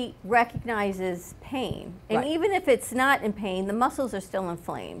body recognizes pain. And even if it's not in pain, the muscles are still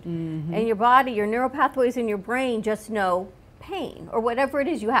inflamed. And your body, your neural pathways in your brain just know pain, or whatever it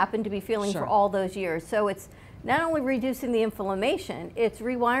is you happen to be feeling for all those years. So it's not only reducing the inflammation, it's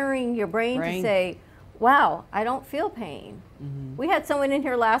rewiring your brain to say, wow, I don't feel pain. We had someone in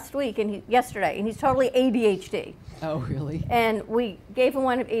here last week, yesterday, and he's totally ADHD. Oh, really? And we gave him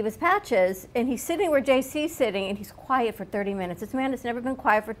one of Eva's patches, and he's sitting where JC's sitting, and he's quiet for 30 minutes. This man has never been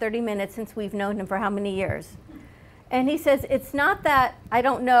quiet for 30 minutes since we've known him for how many years? And he says, it's not that I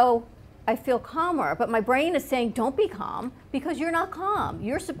don't know, I feel calmer, but my brain is saying, don't be calm, because you're not calm.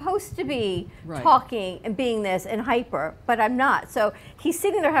 You're supposed to be talking and being this and hyper, but I'm not. So he's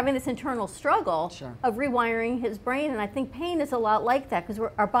sitting there having this internal struggle of rewiring his brain, and I think pain is a lot like that, because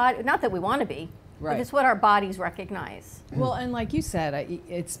our body, not that we want to be, but it's what our bodies recognize. Well, and like you said,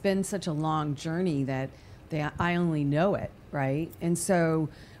 it's been such a long journey that I only know it, right? And so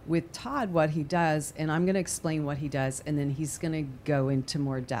with Todd, what he does, and I'm going to explain what he does, and then he's going to go into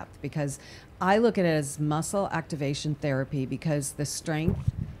more depth, because I look at it as muscle activation therapy, because the strength,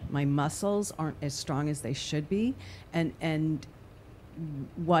 my muscles aren't as strong as they should be, and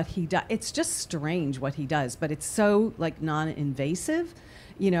what he does, it's just strange what he does, but it's so like non-invasive,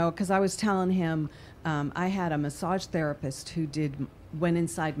 you know, because I was telling him, I had a massage therapist who went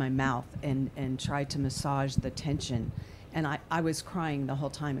inside my mouth and tried to massage the tension. And I was crying the whole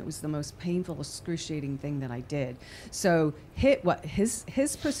time. It was the most painful, excruciating thing that I did. So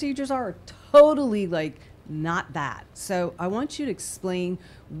his procedures are totally like not that. So I want you to explain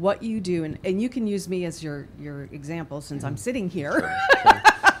what you do, and you can use me as your example since I'm sitting here.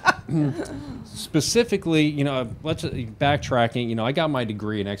 Specifically, you know, let's backtracking. You know, I got my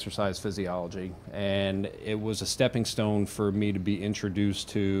degree in exercise physiology, and it was a stepping stone for me to be introduced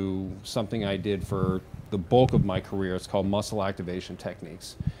to something I did for the bulk of my career. It's called muscle activation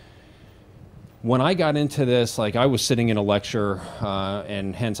techniques. When I got into this, like I was sitting in a lecture,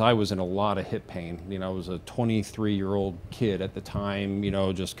 and hence I was in a lot of hip pain. You know, I was a 23-year-old kid at the time, you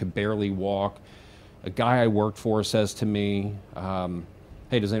know, just could barely walk. A guy I worked for says to me,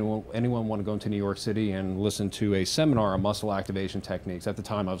 hey, does anyone want to go into New York City and listen to a seminar on muscle activation techniques? At the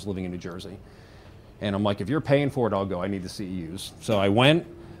time, I was living in New Jersey. And I'm like, if you're paying for it, I'll go. I need the CEUs. So I went.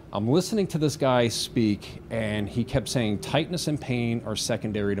 I'm listening to this guy speak, and he kept saying tightness and pain are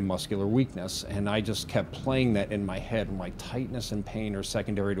secondary to muscular weakness. And I just kept playing that in my head. I'm like, tightness and pain are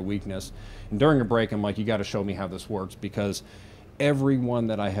secondary to weakness. And during a break, I'm like, you got to show me how this works, because everyone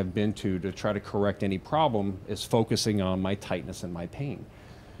that I have been to try to correct any problem is focusing on my tightness and my pain.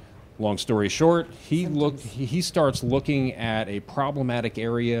 Long story short, he starts looking at a problematic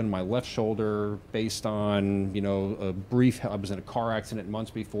area in my left shoulder based on, you know, I was in a car accident months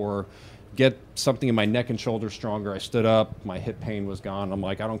before, get something in my neck and shoulder stronger. I stood up, my hip pain was gone. I'm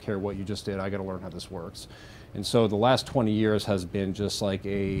like, I don't care what you just did, I got to learn how this works. And so the last 20 years has been just like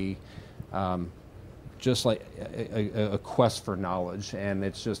a quest for knowledge, and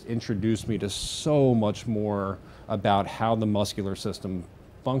it's just introduced me to so much more about how the muscular system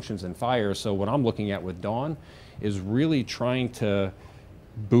functions and fires. So what I'm looking at with Dawn is really trying to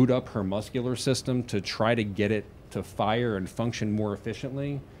boot up her muscular system to try to get it to fire and function more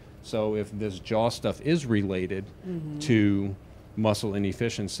efficiently. So if this jaw stuff is related to muscle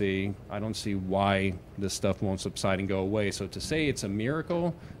inefficiency, I don't see why this stuff won't subside and go away. So to say it's a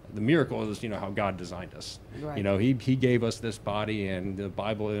miracle, the miracle is, you know, how God designed us. Right. You know, he gave us this body, and the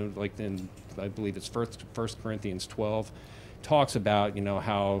Bible, like in, I believe it's 1 Corinthians 12, talks about, you know,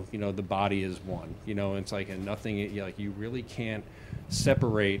 how, you know, the body is one, you know, it's like, and nothing, like, you really can't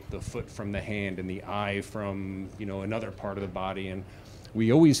separate the foot from the hand and the eye from, another part of the body. And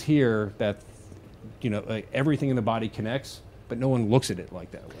we always hear that, like everything in the body connects, but no one looks at it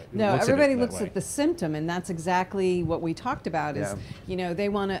like that way. No, everybody looks at the symptom, and that's exactly what we talked about is, they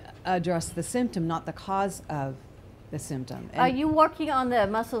want to address the symptom, not the cause of the symptom. And are you working on the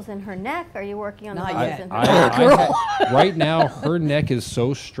muscles in her neck? Are you working on the Not muscles yet. in her neck? Right now, her neck is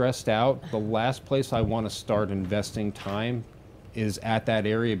so stressed out. The last place I want to start investing time is at that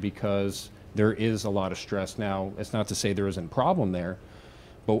area because there is a lot of stress. Now, it's not to say there isn't a problem there,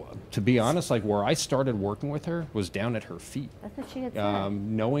 but to be honest, like where I started working with her was down at her feet. That's what she had said.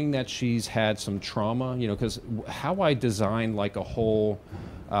 Knowing that she's had some trauma, because how I design like a whole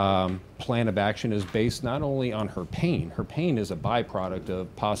plan of action is based not only on her pain. Her pain is a byproduct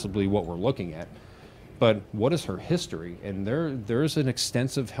of possibly what we're looking at, but what is her history? And there's an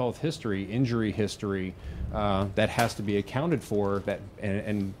extensive health history, injury history that has to be accounted for,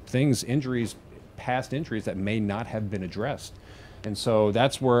 and injuries, past injuries that may not have been addressed. And so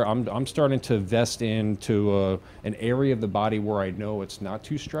that's where I'm starting to vest into an area of the body where I know it's not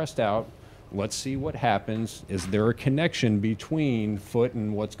too stressed out. Let's see what happens. Is there a connection between foot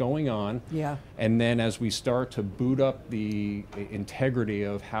and what's going on? Yeah. And then as we start to boot up the integrity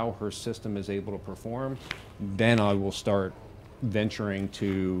of how her system is able to perform, then I will start venturing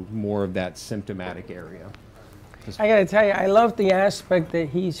to more of that symptomatic area. I got to tell you, I love the aspect that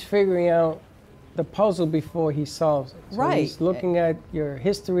he's figuring out the puzzle before he solves it. So Right. He's looking at your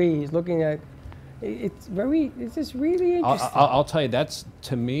history. He's looking at. It's just really interesting. I'll tell you,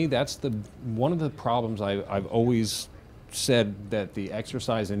 to me, that's one of the problems I've always said that the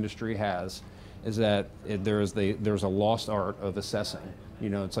exercise industry has, is that there's a lost art of assessing.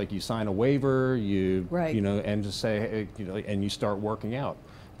 It's like you sign a waiver, Right. And just say, and you start working out,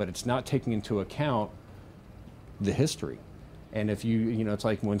 but it's not taking into account the history. And if it's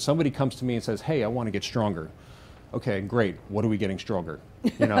like when somebody comes to me and says, "Hey, I want to get stronger." Okay, great. What are we getting stronger?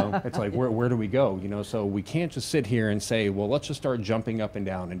 It's like, where do we go? So we can't just sit here and say, well, let's just start jumping up and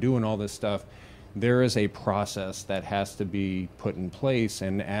down and doing all this stuff. There is a process that has to be put in place.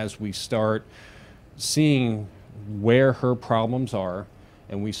 And as we start seeing where her problems are,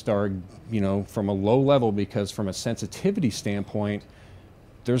 and we start, from a low level, because from a sensitivity standpoint,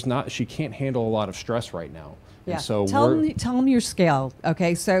 she can't handle a lot of stress right now. Yeah. And so tell them your scale.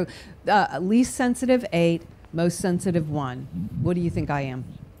 Okay, so least sensitive 8, most sensitive 1. What do you think I am?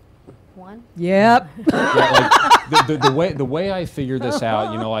 1. Yep. The way I figure this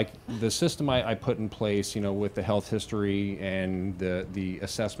out, like the system I put in place, with the health history and the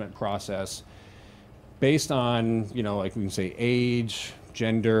assessment process, based on, like we can say age,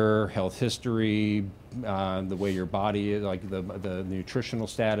 gender, health history, the way your body is, like the nutritional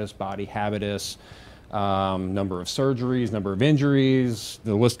status, body habitus, number of surgeries, number of injuries,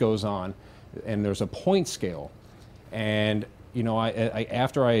 the list goes on. And there's a point scale. And,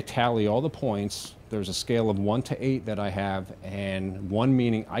 after I tally all the points, there's a scale of 1 to 8 that I have, and 1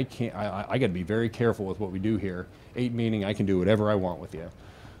 meaning I got to be very careful with what we do here. 8 meaning I can do whatever I want with you.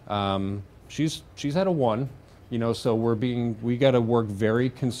 She's at a 1, so we got to work very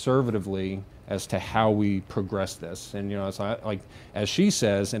conservatively as to how we progress this. And, as she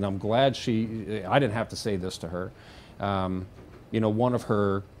says, and I'm glad I didn't have to say this to her, one of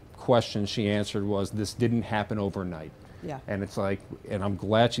her questions she answered was, this didn't happen overnight. Yeah. And it's like, and I'm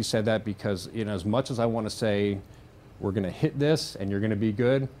glad she said that, because, as much as I want to say, we're going to hit this and you're going to be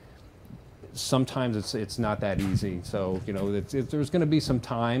good, sometimes it's not that easy. So, there's going to be some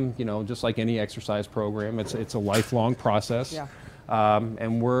time, just like any exercise program, it's a lifelong process. Yeah.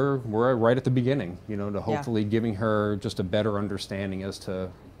 And we're right at the beginning, to hopefully giving her just a better understanding as to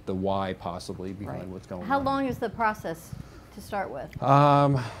the why possibly behind what's going on. How long is the process to start with?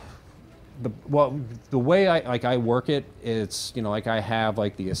 The way I work it, it's, I have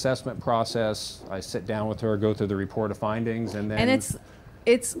the assessment process. I sit down with her, go through the report of findings, and then. And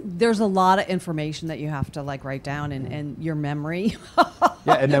there's a lot of information that you have to write down and your memory.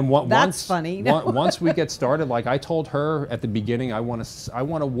 Yeah, and then That's funny. once we get started, I told her at the beginning, I want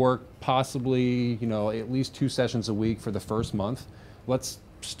to work possibly, at least 2 sessions a week for the first month. Let's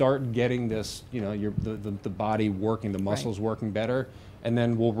start getting this, the body working, the muscles working better, and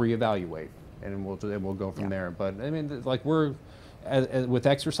then we'll reevaluate and we'll go from there. But I mean, we're with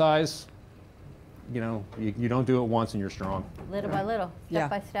exercise. You don't do it once and you're strong. Little by little, step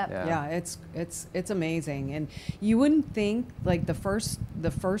by step. Yeah, it's amazing. And you wouldn't think, the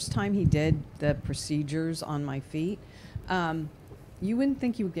first time he did the procedures on my feet, you wouldn't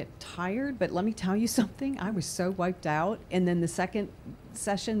think you would get tired, but let me tell you something, I was so wiped out. And then the second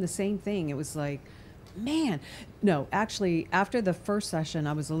session, the same thing. It was like, man. No, actually, after the first session,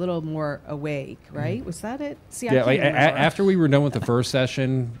 I was a little more awake, right? Was that it? See, I Yeah, can't remember. after we were done with the first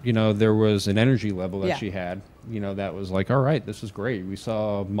session, there was an energy level that Yeah. she had, that was like, all right, this is great. We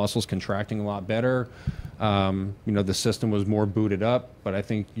saw muscles contracting a lot better. The system was more booted up, but I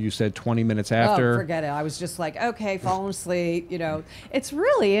think you said 20 minutes after. Oh, forget it. I was just like, okay, falling asleep. It's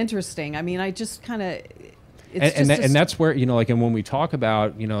really interesting. I mean, I just kind of. And that's where, and when we talk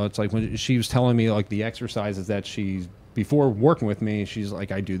about, it's like when she was telling me like the exercises that she's, before working with me, she's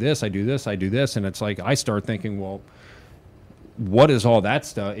like, I do this, I do this, I do this. And it's like, I start thinking, well, what is all that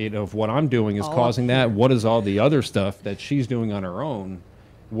stuff? Of what I'm doing is All causing up here. that. What is all the other stuff that she's doing on her own?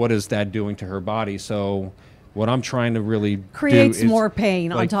 What is that doing to her body? So what I'm trying to really creates do is, more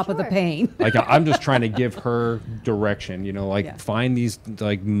pain on like, top of the pain. like I'm just trying to give her direction, Yeah. find these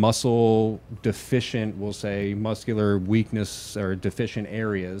like muscle deficient, we'll say muscular weakness or deficient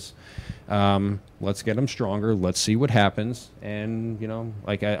areas. Let's get them stronger. Let's see what happens. And,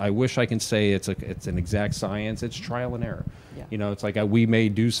 I wish I can say it's an exact science. It's trial and error. Yeah. It's like we may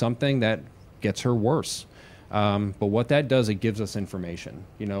do something that gets her worse. But what that does, it gives us information,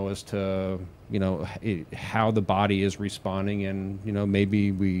 as to, how the body is responding. And,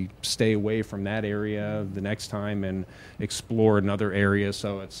 maybe we stay away from that area the next time and explore another area.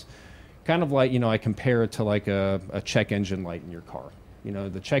 So it's kind of like, I compare it to like a check engine light in your car.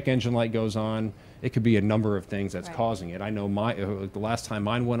 The check engine light goes on. It could be a number of things that's causing it. I know the last time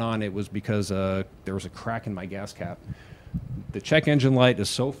mine went on, it was because there was a crack in my gas cap. The check engine light is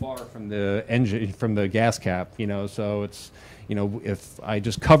so far from the engine, from the gas cap, so it's, if I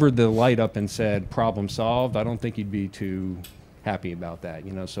just covered the light up and said problem solved, I don't think you'd be too happy about that,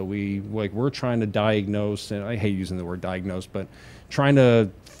 so we're trying to diagnose, and I hate using the word diagnose, but trying to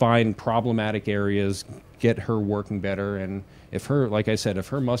find problematic areas, get her working better. And if her, like I said, if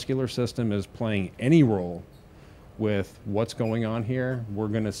her muscular system is playing any role with what's going on here, we're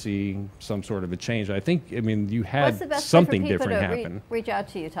going to see some sort of a change. You had What's the best something way for people different to happen. reach out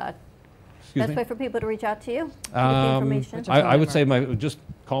to you, Todd? Excuse Best me? way for people to reach out to you? With the information? I would say just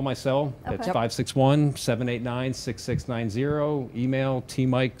call my cell. It's Okay. 561-789-6690. Email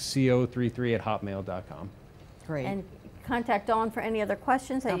tmikeco33@hotmail.com. Great. And contact Dawn for any other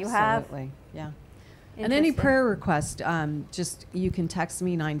questions that you have. Absolutely. Yeah. And any Interesting. prayer request, just you can text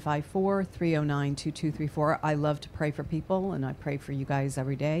me 954-309-2234. I love to pray for people, and I pray for you guys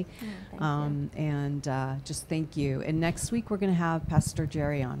every day. And just thank you. And next week we're going to have Pastor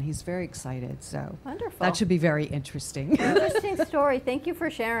Jerry on. He's very excited, so Wonderful. that should be very interesting. Interesting story. Thank you for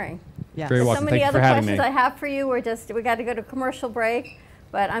sharing. Yes. Very welcome. So many Thank you other for having questions me. I have for you. We got to go to commercial break,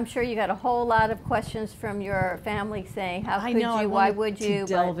 but I'm sure you got a whole lot of questions from your family saying, "How I could know, I you? Why wanted would to you?"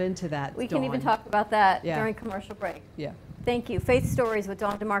 delve But into that, We can even Dawn. talk about that Yeah. during commercial break. Yeah. Thank you. Faith Stories with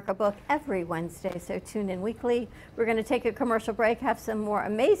Dawn DeMarco book every Wednesday, so tune in weekly. We're going to take a commercial break, have some more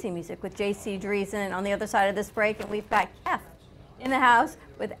amazing music with J.C. Dreesen on the other side of this break, and we've got Kef in the house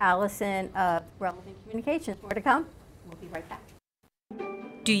with Allison of Relevant Communications. More to come. We'll be right back.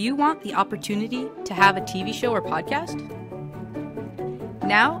 Do you want the opportunity to have a TV show or podcast?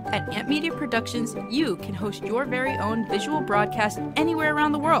 Now, at Amp Media Productions, you can host your very own visual broadcast anywhere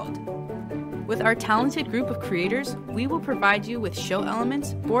around the world. With our talented group of creators, we will provide you with show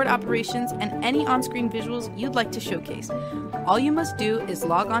elements, board operations, and any on-screen visuals you'd like to showcase. All you must do is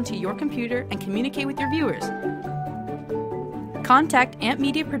log onto your computer and communicate with your viewers. Contact Amp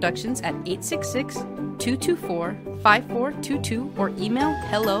Media Productions at 866-224-5422 or email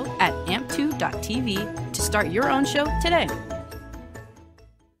hello@amp2.tv to start your own show today.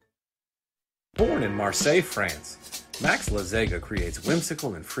 Born in Marseille, France, Max Lazega creates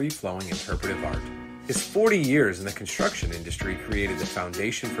whimsical and free-flowing interpretive art. His 40 years in the construction industry created the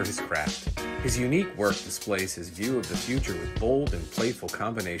foundation for his craft. His unique work displays his view of the future with bold and playful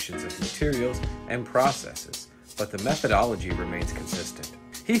combinations of materials and processes, but the methodology remains consistent.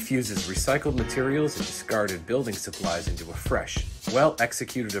 He fuses recycled materials and discarded building supplies into a fresh,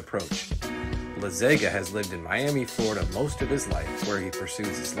 well-executed approach. Lazega has lived in Miami, Florida most of his life, where he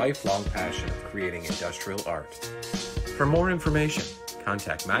pursues his lifelong passion of creating industrial art. For more information,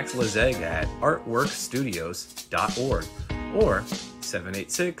 contact Max Lazega at artworkstudios.org or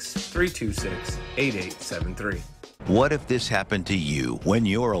 786-326-8873. What if this happened to you when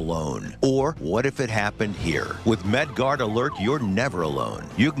you're alone? Or what if it happened here? With MedGuard Alert, you're never alone.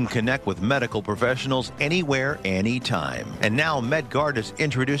 You can connect with medical professionals anywhere, anytime. And now MedGuard is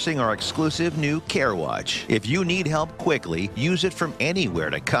introducing our exclusive new CareWatch. If you need help quickly, use it from anywhere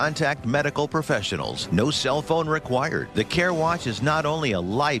to contact medical professionals. No cell phone required. The CareWatch is not only a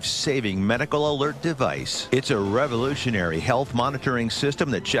life-saving medical alert device, it's a revolutionary health monitoring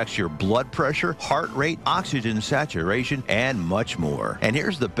system that checks your blood pressure, heart rate, oxygen saturation, and much more. And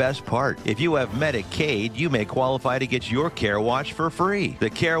here's the best part. If you have Medicaid, you may qualify to get your CareWatch for free. The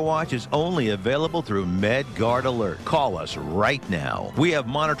CareWatch is only available through MedGuard Alert. Call us right now. We have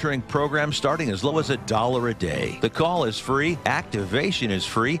monitoring programs starting as low as $1 a day. The call is free, activation is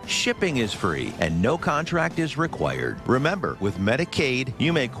free, shipping is free, and no contract is required. Remember, with Medicaid,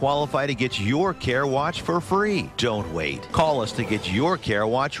 you may qualify to get your CareWatch for free. Don't wait. Call us to get your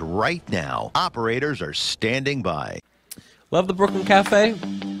CareWatch right now. Operators are standing by. Love the Brooklyn Cafe?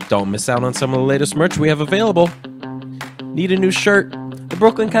 Don't miss out on some of the latest merch we have available. Need a new shirt? The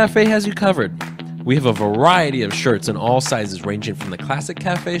Brooklyn Cafe has you covered. We have a variety of shirts in all sizes, ranging from the classic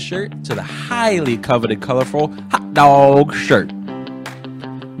cafe shirt to the highly coveted colorful hot dog shirt.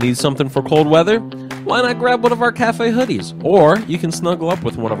 Need something for cold weather? Why not grab one of our cafe hoodies? Or you can snuggle up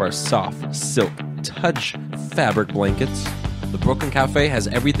with one of our soft silk touch fabric blankets. The Brooklyn Cafe has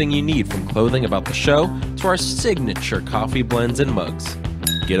everything you need, from clothing about the show to our signature coffee blends and mugs.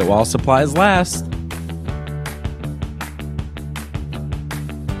 Get it while supplies last.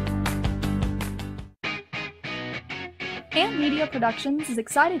 Ant Media Productions is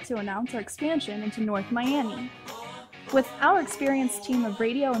excited to announce our expansion into North Miami. With our experienced team of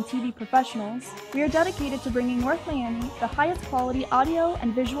radio and TV professionals, we are dedicated to bringing North Miami the highest quality audio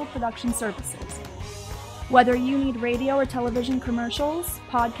and visual production services. Whether you need radio or television commercials,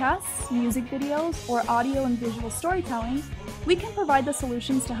 podcasts, music videos, or audio and visual storytelling, we can provide the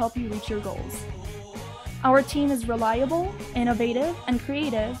solutions to help you reach your goals. Our team is reliable, innovative, and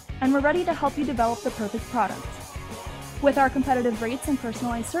creative, and we're ready to help you develop the perfect product. With our competitive rates and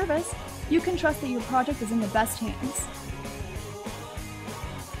personalized service, you can trust that your project is in the best hands.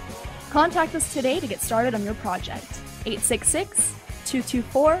 Contact us today to get started on your project.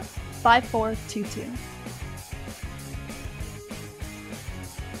 866-224-5422.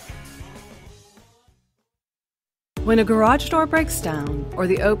 When a garage door breaks down or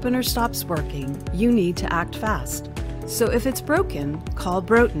the opener stops working, you need to act fast. So if it's broken, call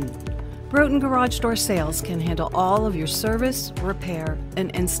Broughton. Broughton Garage Door Sales can handle all of your service, repair,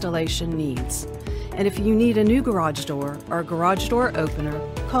 and installation needs. And if you need a new garage door or a garage door opener,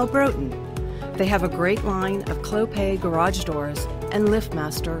 call Broughton. They have a great line of Clopay garage doors and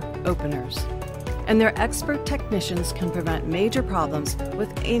LiftMaster openers. And their expert technicians can prevent major problems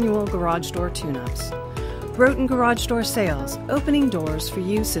with annual garage door tune-ups. Broughton Garage Door Sales, opening doors for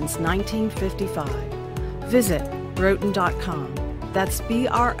you since 1955. Visit Broughton.com. That's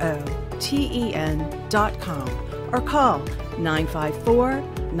BROTEN.com. Or call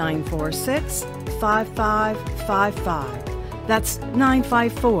 954-946-5555. That's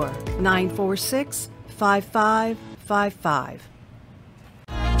 954-946-5555.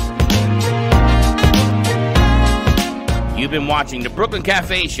 You've been watching the Brooklyn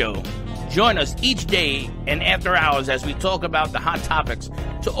Cafe Show. Join us each day and after hours as we talk about the hot topics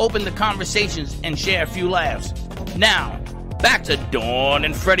to open the conversations and share a few laughs. Now, back to Dawn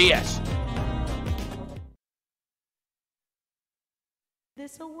and Freddie S.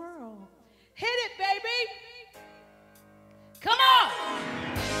 This a world. Hit it, baby. Come on.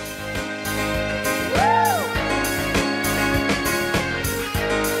 Woo!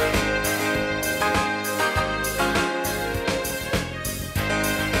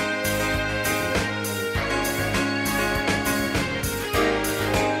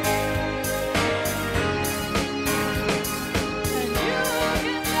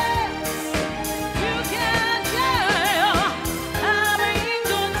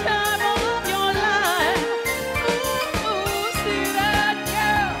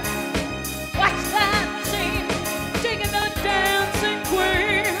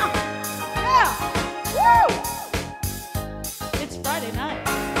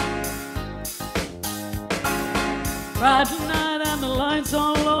 Friday night and the lights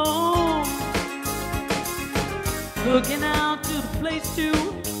are low, looking out to the place to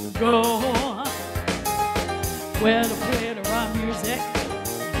go, where to play the rock music,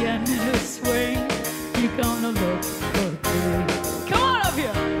 getting in the swing. You gonna look for the thing. Come on up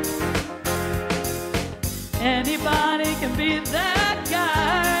here. Anybody can be that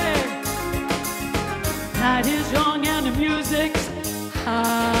guy. Night is young and the music's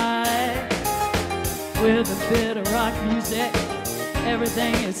high, with a bit of rock rock music,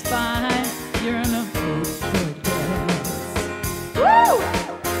 everything is fine. You're in a good place. Woo!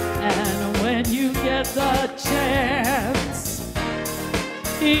 And when you get the chance,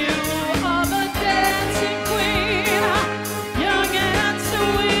 you are the dancing queen, young and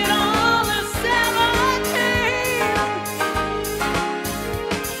sweet, all the 17.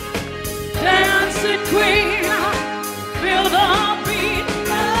 Dancing queen, feel the beat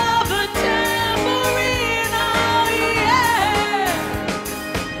of the tambourine, oh yeah.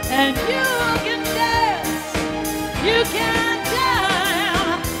 And you can dance, you can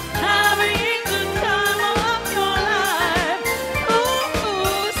dance, having the time of your life.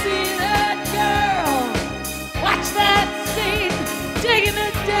 Ooh, see that girl, watch that scene, digging the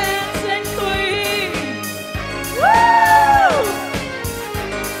dancing queen. Woo!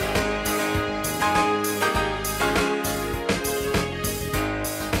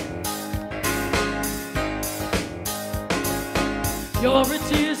 Your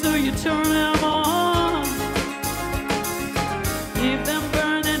tears, so you turn them on. Leave them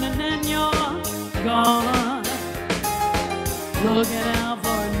burning and then you're gone. Looking out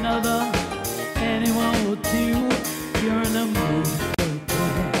for another, anyone will do. You're in the mood for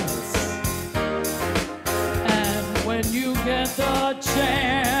dance. And when you get the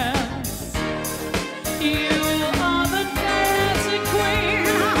chance, you are the dancing queen,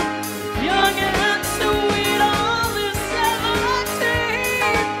 young and sweet, all the 17.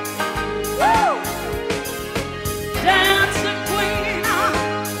 Woo! Dancing queen,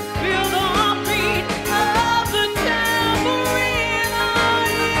 feel the beat of the tambourine, oh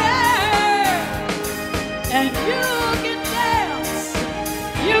yeah. And you can dance,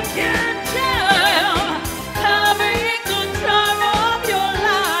 you can jam, having the time of your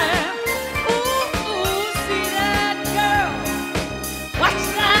life. Ooh, see that girl, watch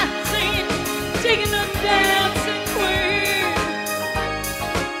that scene, digging the dancing queen.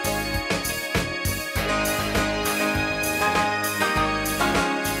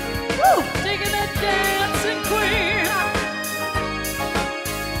 Woo! Digging the dancing queen.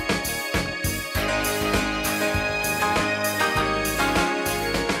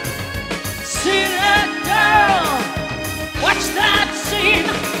 See that girl, watch that scene,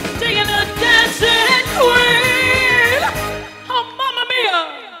 digging the dancing queen. Oh, mamma mia!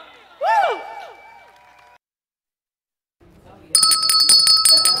 Woo!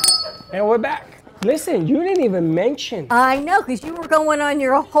 And we're back. Listen, you didn't even mention. I know, because you were going on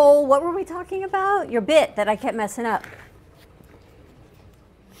your whole, what were we talking about? Your bit that I kept messing up.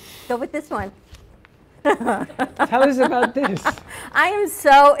 Go with this one. Tell us about this. I am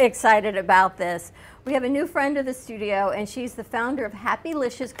so excited about this. We have a new friend of the studio, and she's the founder of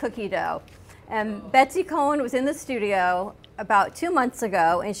Happylicious Cookie Dough. And Betsy Cohen was in the studio about 2 months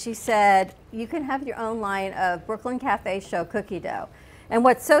ago, and she said, you can have your own line of Brooklyn Cafe Show cookie dough. And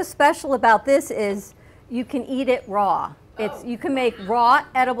what's so special about this is you can eat it raw. You can make raw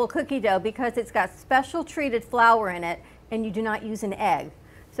edible cookie dough because it's got special treated flour in it, and you do not use an egg.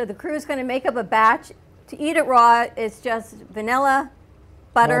 So the crew is going to make up a batch. To eat it raw, it's just vanilla,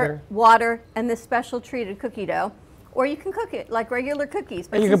 butter, water, and this special treated cookie dough. Or you can cook it like regular cookies.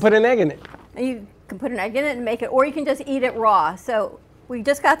 And you can put an egg in it. And you can put an egg in it and make it, or you can just eat it raw. So we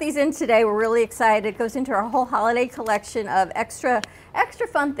just got these in today. We're really excited. It goes into our whole holiday collection of extra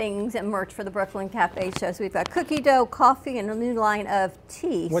fun things and merch for the Brooklyn Cafe Show. So we've got cookie dough, coffee, and a new line of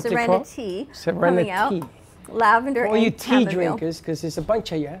tea, What's it Serenity called? Tea, Serenity. coming out. Lavender All and you tea chamomile. drinkers, because there's a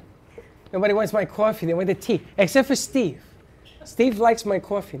bunch of you. Nobody wants my coffee. They want the tea, except for Steve. Steve likes my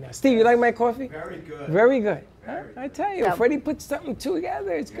coffee now. Steve, you like my coffee? Very good. Very good. Huh? I tell you, So- if Freddie puts something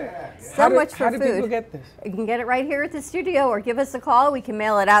together, it's good. So much for how do food. people get this? You can get it right here at the studio, or give us a call. We can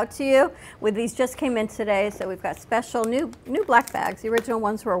mail it out to you. These just came in today, so we've got special new black bags. The original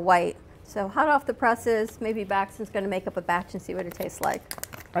ones were white. So hot off the presses. Maybe Baxton's going to make up a batch and see what it tastes like.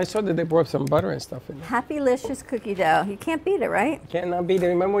 I saw that they brought some butter and stuff in there. Happylicious cookie dough. You can't beat it, right? Cannot beat it.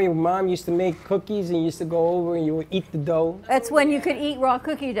 Remember when your mom used to make cookies and you used to go over and you would eat the dough? That's when you could eat raw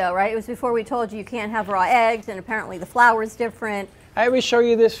cookie dough, right? It was before we told you you can't have raw eggs, and apparently the flour is different. I ever show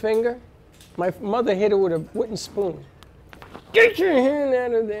you this finger? My mother hit it with a wooden spoon. Get your hand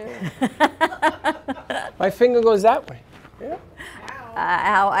out of there. My finger goes that way. Yeah.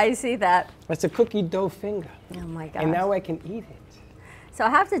 How I see that. That's a cookie dough finger. Oh my gosh. And now I can eat it. So I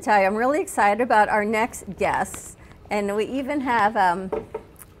have to tell you, I'm really excited about our next guests. And we even have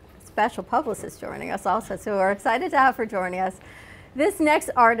special publicist joining us also. So we're excited to have her joining us. This next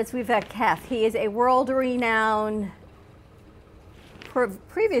artist, we've got Kef. He is a world-renowned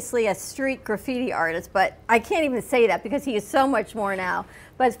previously a street graffiti artist, but I can't even say that because he is so much more now.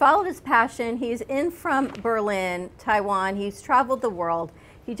 But has followed his passion. He's in from Berlin, Taiwan. He's traveled the world.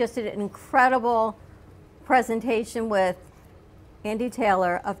 He just did an incredible presentation with Andy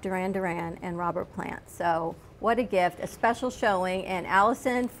Taylor of Duran Duran and Robert Plant. So what a gift, a special showing. And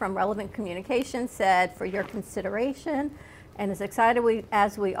Allison from Relevant Communications said, for your consideration, and as excited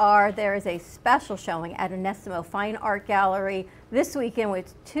as we are, there is a special showing at Onesimo Fine Art Gallery this weekend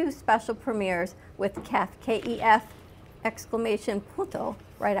with 2 special premieres with KEF, K-E-F, exclamation punto,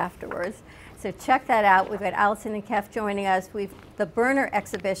 right afterwards. So check that out. We've got Allison and KEF joining us. The Burner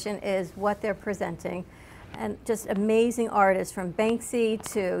exhibition is what they're presenting. And just amazing artists from Banksy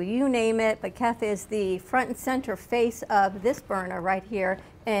to you name it. But KEF is the front and center face of this Burner right here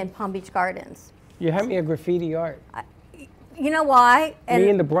in Palm Beach Gardens. You had me at graffiti art. You know why? Me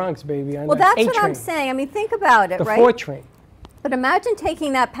in the Bronx, baby. Well, that's what I'm saying. I mean, think about it, right? The 4 train. But imagine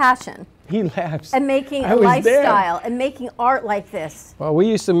taking that passion. He laughs. And making a lifestyle and making art like this. Well, we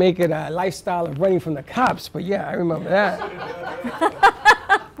used to make it a lifestyle of running from the cops, but yeah, I remember that.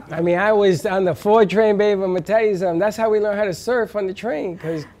 I mean, I was on the 4 train, baby. I'm gonna tell you something. That's how we learned how to surf on the train,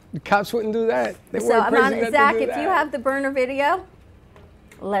 because the cops wouldn't do that. They So, weren't crazy enough to Zach, do if that. you have the Burner video,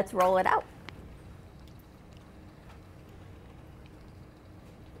 let's roll it out.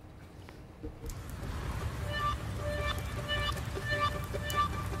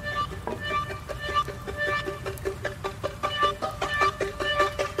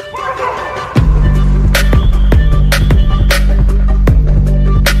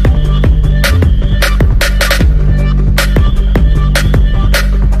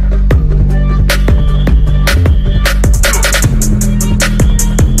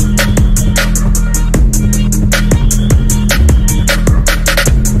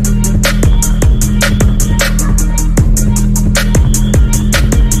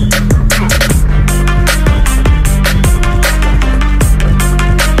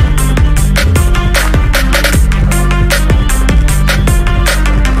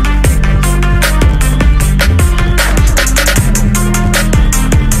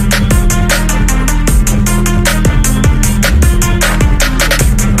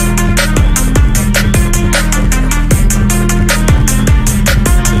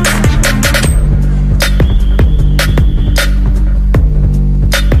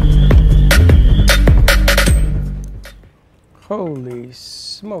 Holy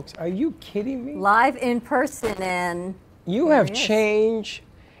smokes, are you kidding me? Live in person, and you have changed.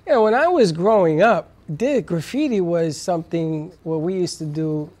 You know, when I was growing up, graffiti was something what we used to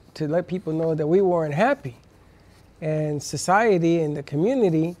do to let people know that we weren't happy. And society and the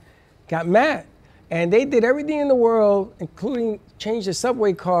community got mad. And they did everything in the world, including change the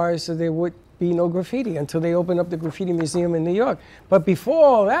subway cars so there would be no graffiti until they opened up the Graffiti Museum in New York. But before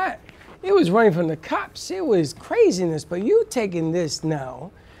all that, it was running from the cops. It was craziness. But you taking this now,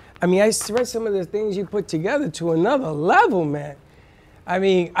 I mean, I read some of the things you put together to another level, man. I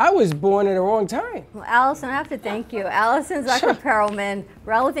mean, I was born at the wrong time. Well, Allison, I have to thank you. Allison Zucker-Perelman,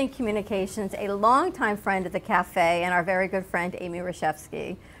 Relevant Communications, a longtime friend of the cafe, and our very good friend, Amy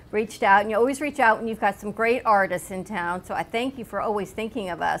Rashevsky, reached out. And you always reach out when you've got some great artists in town. So I thank you for always thinking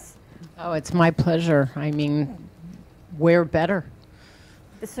of us. Oh, it's my pleasure. I mean, where better?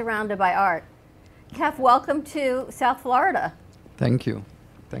 Surrounded by art. KEF, welcome to South Florida. Thank you.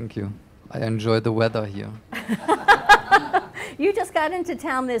 Thank you. I enjoy the weather here. You just got into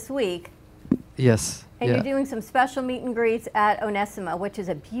town this week. Yes. And you're doing some special meet and greets at Onesimo, which is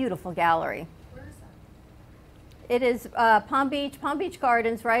a beautiful gallery. Where is that? It is Palm Beach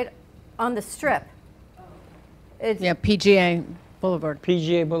Gardens, right on the Strip. Yeah, PGA Boulevard.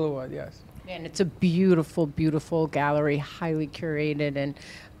 PGA Boulevard, yes. And it's a beautiful, beautiful gallery, highly curated, and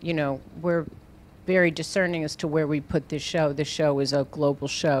you know, we're very discerning as to where we put this show. This show is a global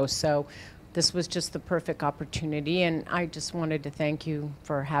show, so this was just the perfect opportunity, and I just wanted to thank you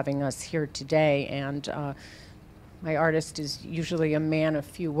for having us here today. And my artist is usually a man of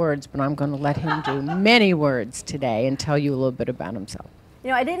few words, but I'm going to let him do many words today and tell you a little bit about himself. You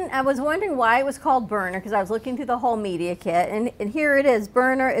know, I was wondering why it was called Burner, because I was looking through the whole media kit, and here it is.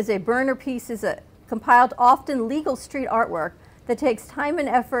 Burner is a burner piece, is a compiled, often legal street artwork that takes time and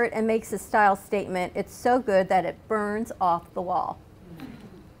effort and makes a style statement. It's so good that it burns off the wall.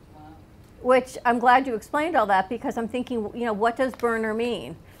 Which I'm glad you explained all that, because I'm thinking, you know, what does burner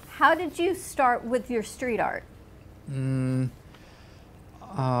mean? How did you start with your street art? When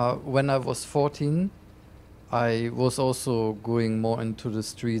I was 14, I was also going more into the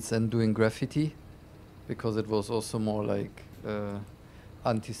streets and doing graffiti, because it was also more like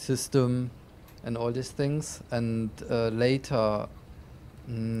anti-system and all these things. And later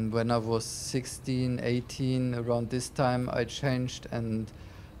When I was 16, 18, around this time, I changed and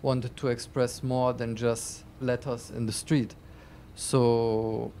wanted to express more than just letters in the street.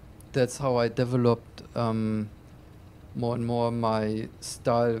 So that's how I developed more and more my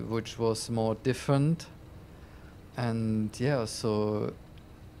style, which was more different. And yeah, so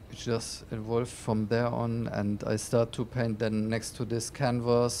it just evolved from there on, and I started to paint then next to this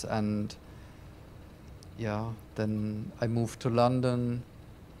canvas, and yeah, then I moved to London,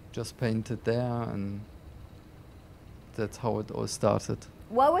 just painted there, and that's how it all started.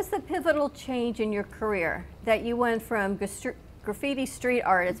 What was the pivotal change in your career that you went from graffiti street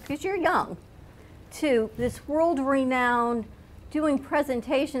artist, because you're young, to this world-renowned doing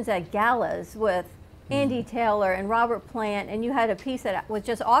presentations at galas with Andy Taylor and Robert Plant, and you had a piece that was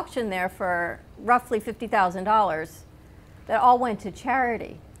just auctioned there for roughly $50,000 that all went to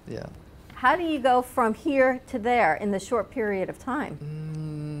charity. Yeah. How do you go from here to there in the short period of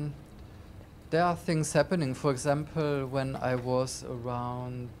time? There are things happening. For example, when I was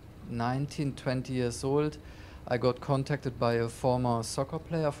around 19, 20 years old, I got contacted by a former soccer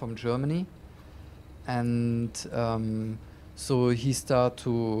player from Germany. And so he started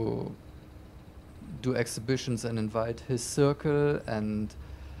to do exhibitions and invite his circle. And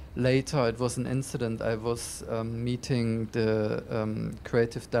later it was an incident. I was meeting the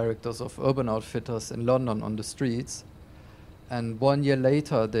creative directors of Urban Outfitters in London on the streets. And 1 year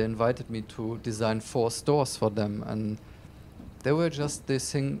later, they invited me to design 4 stores for them. And there were just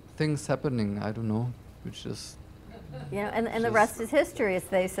these things happening, I don't know, which is... You know, and the rest is history, as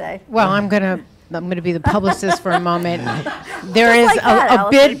they say. Well, I'm gonna be the publicist for a moment. There Just is like that,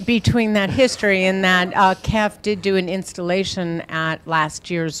 a bit Allison. between that history and that CAF did do an installation at last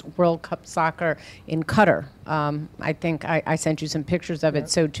year's World Cup Soccer in Qatar. I think I sent you some pictures of it.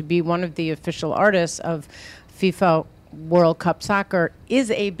 So to be one of the official artists of FIFA World Cup Soccer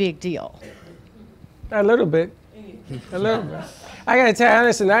is a big deal. A little bit. A little bit. I got to tell you,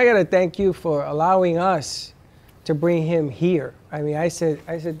 Anderson, I got to thank you for allowing us to bring him here. I mean, I said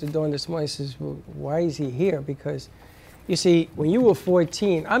to Dawn this morning, I says, well, why is he here? Because, you see, when you were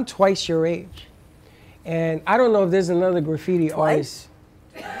 14, I'm twice your age. And I don't know if there's another graffiti artist.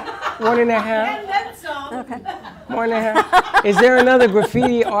 1.5? Okay. 1.5? Is there another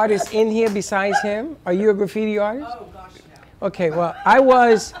graffiti artist in here besides him? Are you a graffiti artist? Oh, gosh, no. Okay, well, I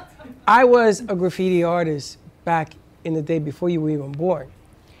was a graffiti artist back in the day before you were even born.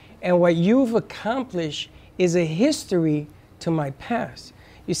 And what you've accomplished is a history to my past.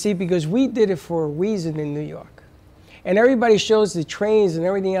 You see, because we did it for a reason in New York. And everybody shows the trains and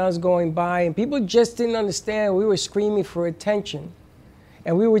everything else going by, and people just didn't understand. We were screaming for attention.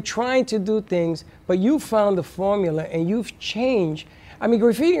 And we were trying to do things, but you found the formula and you've changed. I mean,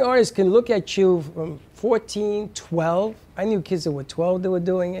 graffiti artists can look at you from 14, 12. I knew kids that were 12 that were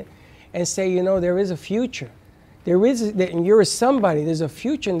doing it, and say, you know, there is a future. There is, and you're somebody, there's a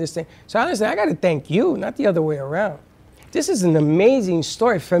future in this thing. So honestly, I gotta thank you, not the other way around. This is an amazing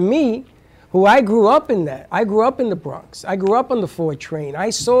story. For me, who I grew up in that. I grew up in the Bronx. I grew up on the 4 train. I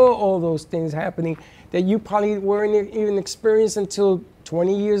saw all those things happening that you probably weren't even experienced until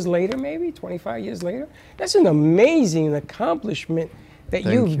 20 years later, maybe 25 years later. That's an amazing accomplishment that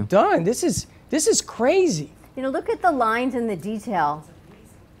you've done. This is crazy. You know, look at the lines and the detail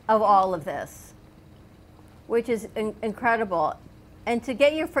of all of this, which is incredible. And to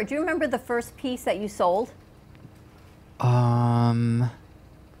get your first, do you remember the first piece that you sold?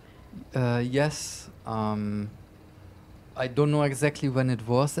 Yes. I don't know exactly when it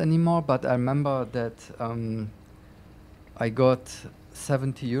was anymore, but I remember that I got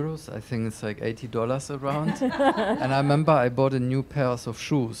 70 euros. I think it's like $80 around. And I remember I bought a new pair of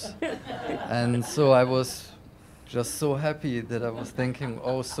shoes. And so I was just so happy that I was thinking,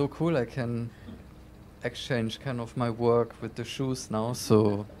 oh, so cool, I can exchange kind of my work with the shoes now.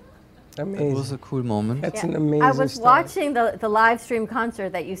 So amazing. It was a cool moment. That's an amazing I was story. watching the live stream concert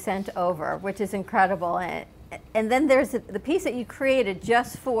that you sent over, which is incredible. And then there's the piece that you created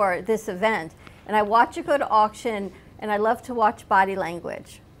just for this event. And I watch it go to auction, and I love to watch body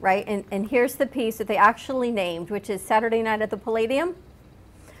language, right? And here's the piece that they actually named, which is Saturday Night at the Palladium,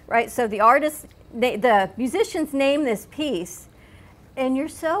 right? So the musicians name this piece, and you're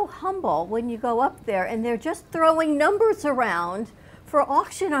so humble when you go up there, and they're just throwing numbers around for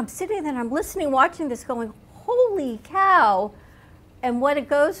auction. I'm sitting there and I'm listening, watching this going, holy cow, and what it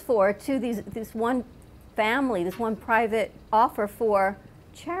goes for to this one family, this one private offer for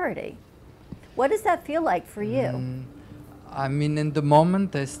charity. What does that feel like for you? I mean, in the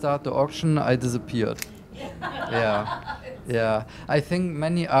moment they start the auction, I disappeared. Yeah. I think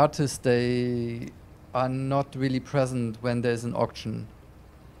many artists, they are not really present when there's an auction.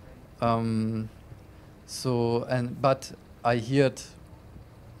 But I heard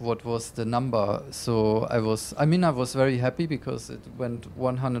what was the number. So I was very happy because it went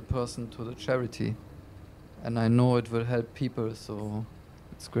 100% to the charity, and I know it will help people. So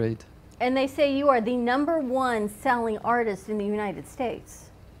it's great. And they say you are the #1 selling artist in the United States.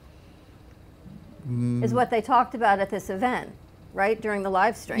 Is what they talked about at this event, right, during the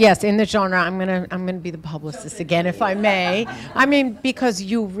live stream. Yes, in the genre. I'm gonna be the publicist again, if I may. I mean, because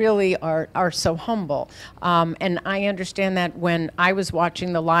you really are so humble, and I understand that when I was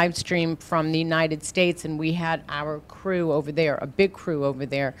watching the live stream from the United States, and we had our crew over there, a big crew over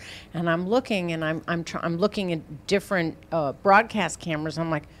there, and I'm looking, and I'm looking at different broadcast cameras. I'm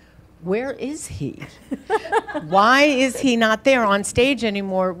like, where is he? Why is he not there on stage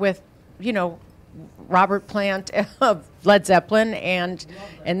anymore with, you know, Robert Plant of Led Zeppelin and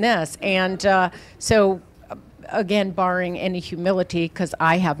this. And so, again, barring any humility, because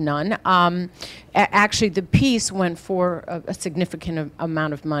I have none, actually the piece went for a significant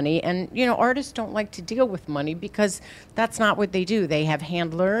amount of money. And, you know, artists don't like to deal with money because that's not what they do. They have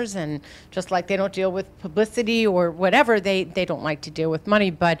handlers, and just like they don't deal with publicity or whatever, they don't like to deal with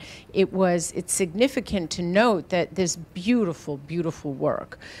money. But it's significant to note that this beautiful, beautiful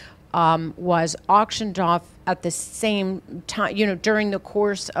work was auctioned off at the same time, you know, during the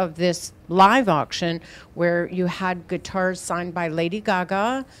course of this live auction, where you had guitars signed by Lady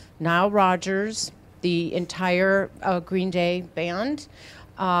Gaga, Nile Rodgers, the entire Green Day band,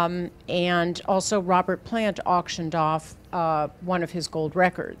 and also Robert Plant auctioned off one of his gold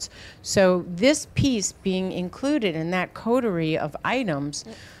records. So this piece being included in that coterie of items,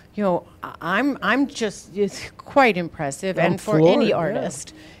 you know, I'm just, it's quite impressive, and for any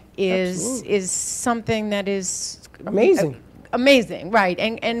artist. Is something that is amazing, right,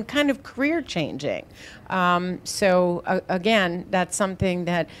 and kind of career changing. So again, that's something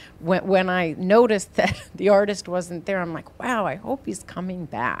that when I noticed that the artist wasn't there, I'm like, wow, I hope he's coming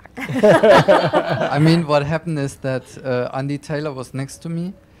back. I mean, what happened is that Andy Taylor was next to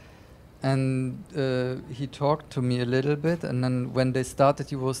me, and he talked to me a little bit, and then when they started,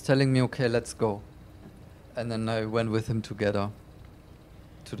 he was telling me, okay, let's go. And then I went with him together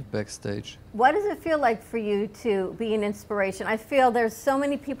to the backstage. What does it feel like for you to be an inspiration? I feel there's so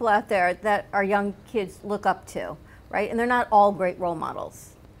many people out there that our young kids look up to, right? And they're not all great role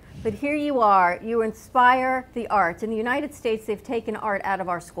models. But here you are, you inspire the arts. In the United States, they've taken art out of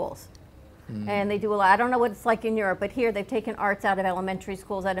our schools. And they do a lot. I don't know what it's like in Europe, but here they've taken arts out of elementary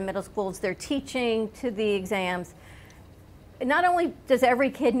schools, out of middle schools. They're teaching to the exams. Not only does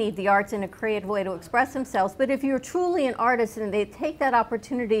every kid need the arts in a creative way to express themselves, but if you're truly an artist and they take that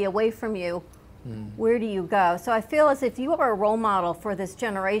opportunity away from you, where do you go? So I feel as if you are a role model for this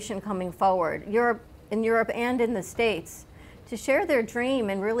generation coming forward, in Europe and in the States, to share their dream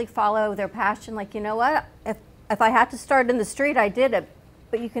and really follow their passion. Like, you know what, if I had to start in the street, I did it,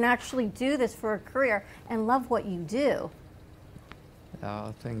 but you can actually do this for a career and love what you do.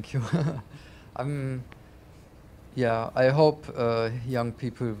 Yeah, thank you. Yeah, I hope young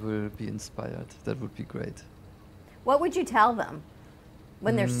people will be inspired. That would be great. What would you tell them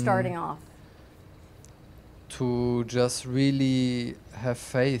when they're starting off? To just really have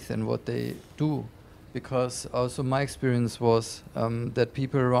faith in what they do. Because also my experience was that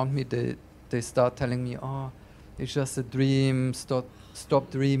people around me, they start telling me, oh, it's just a dream, stop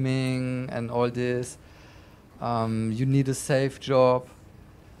dreaming and all this. You need a safe job.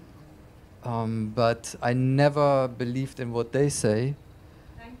 But I never believed in what they say.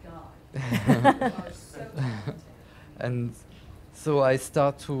 Thank God. And so I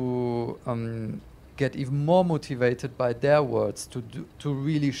start to get even more motivated by their words to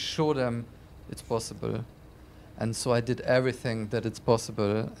really show them it's possible. And so I did everything that it's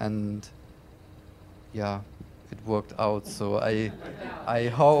possible, and yeah, it worked out. So I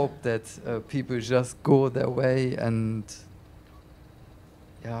hope that people just go their way and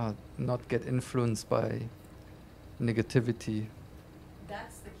yeah, not get influenced by negativity.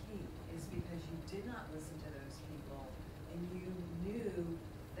 That's the key, is because you did not listen to those people, and you knew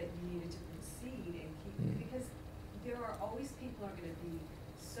that you needed to proceed and keep, because there are always people who are going to be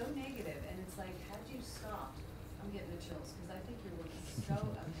so negative, and it's like, had you stopped, I'm getting the chills, because I think your work is so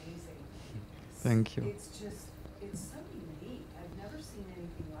amazing. Thank you. It's just, it's so unique. I've never seen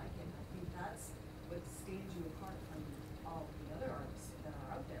anything like it. I think that's what stands you apart from all the other artists that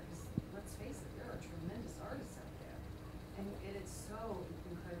are out there. Because let's face it, there are tremendous artists out there, and it is so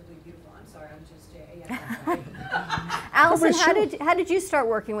incredibly beautiful. I'm sorry, I'm just Allison, how did you start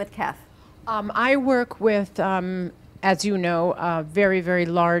working with KEF? I work with, as you know, very, very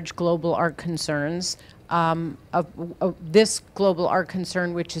large global art concerns. of this global art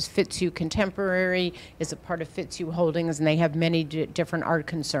concern, which is Fitzhugh Contemporary, is a part of Fitzhugh Holdings, and they have many different art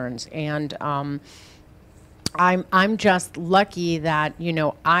concerns. And I'm just lucky that, you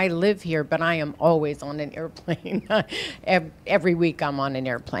know, I live here, but I am always on an airplane. Every week I'm on an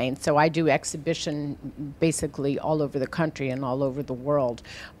airplane. So I do exhibition basically all over the country and all over the world.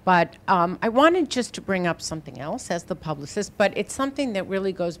 But I wanted just to bring up something else as the publicist, but it's something that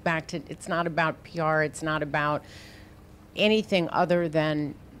really goes back to, it's not about PR, it's not about anything other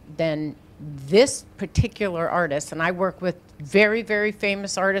than this particular artist. And I work with very, very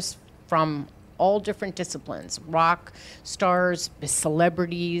famous artists from all different disciplines, rock stars,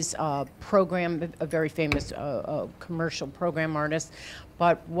 celebrities, a very famous commercial program artist.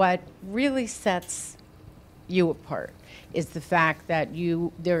 But what really sets you apart is the fact that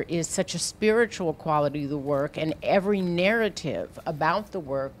there is such a spiritual quality to the work, and every narrative about the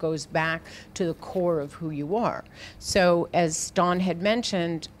work goes back to the core of who you are. So as Dawn had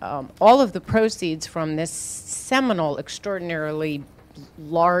mentioned, all of the proceeds from this seminal, extraordinarily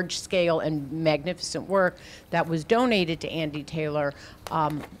large-scale and magnificent work that was donated to Andy Taylor,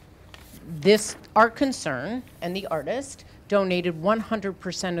 this art concern and the artist donated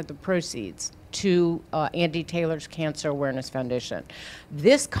 100% of the proceeds to Andy Taylor's Cancer Awareness Foundation.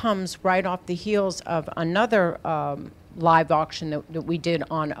 This comes right off the heels of another live auction that we did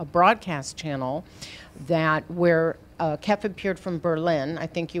on a broadcast channel where Kef appeared from Berlin. I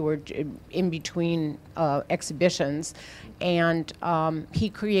think you were in between exhibitions. And he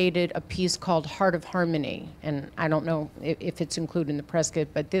created a piece called Heart of Harmony. And I don't know if it's included in the press kit,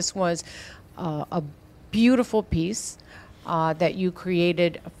 but this was a beautiful piece that you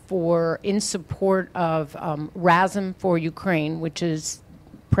created in support of Razum for Ukraine, which is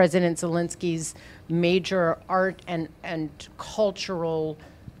President Zelensky's major art and cultural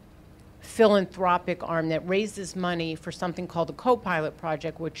philanthropic arm that raises money for something called the Co-Pilot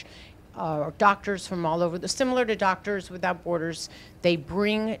Project, which are doctors from all over, similar to Doctors Without Borders. They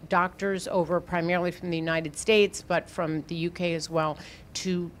bring doctors over primarily from the United States, but from the UK as well,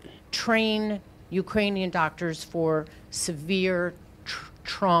 to train Ukrainian doctors for severe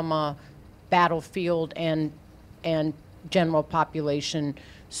trauma, battlefield, and general population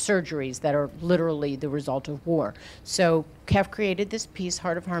surgeries that are literally the result of war. So Kef created this piece,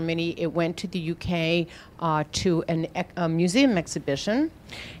 Heart of Harmony. It went to the UK to a museum exhibition,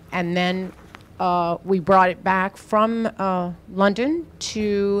 and then we brought it back from London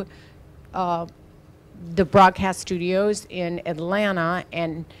to the broadcast studios in Atlanta,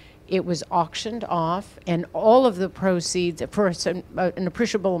 and it was auctioned off, and all of the proceeds, for an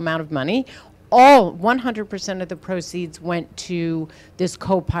appreciable amount of money, 100% of the proceeds went to this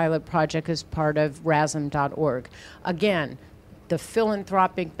Co-Pilot Project as part of Razum.org. Again, the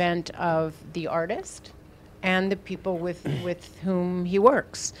philanthropic bent of the artist and the people with whom he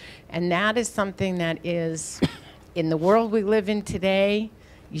works. And that is something that is, in the world we live in today,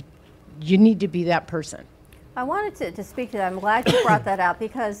 you need to be that person. I wanted to speak to that. I'm glad you brought that out,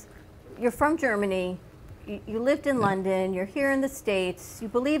 because you're from Germany, you lived in London, you're here in the States, you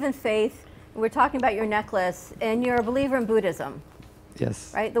believe in faith. We're talking about your necklace, and you're a believer in Buddhism.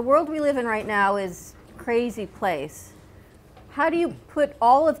 Yes. Right? The world we live in right now is a crazy place. How do you put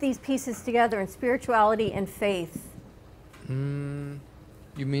all of these pieces together in spirituality and faith? You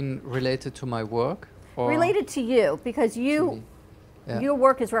mean related to my work? Or related to you, because Yeah. your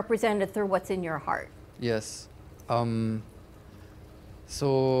work is represented through what's in your heart. Yes.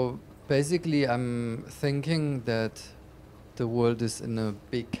 So basically I'm thinking that the world is in a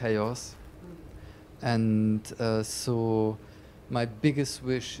big chaos. And so my biggest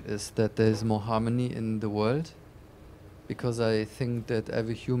wish is that there is more harmony in the world, because I think that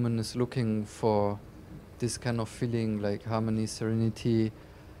every human is looking for this kind of feeling, like harmony, serenity.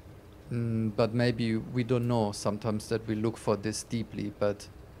 But maybe we don't know sometimes that we look for this deeply, but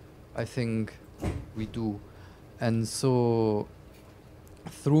I think we do. And so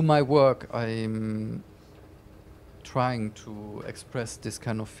through my work, I'm trying to express this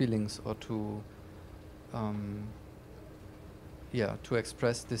kind of feelings, or to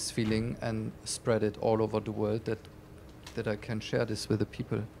express this feeling and spread it all over the world, that I can share this with the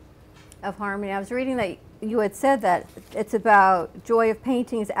people. Of harmony. I was reading that you had said that it's about joy of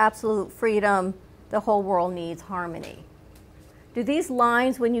painting is absolute freedom. The whole world needs harmony. Do these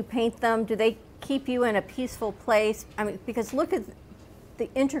lines, when you paint them, do they keep you in a peaceful place? I mean, because look at the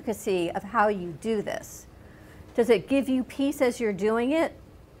intricacy of how you do this. Does it give you peace as you're doing it?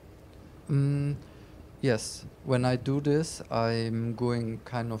 Yes. When I do this, I'm going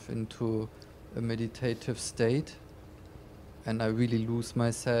kind of into a meditative state, and I really lose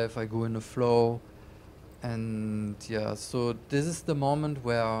myself. I go in a flow, And yeah, so this is the moment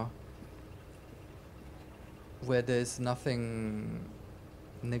where there's nothing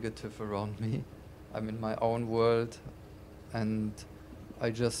negative around me. I'm in my own world, and I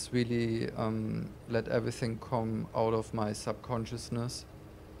just really let everything come out of my subconsciousness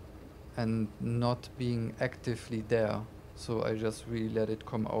and not being actively there. So I just really let it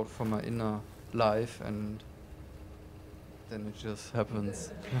come out from my inner life, and then it just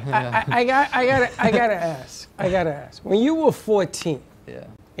happens. I gotta ask. When you were 14, yeah,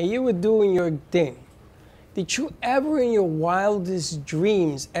 and you were doing your thing, did you ever in your wildest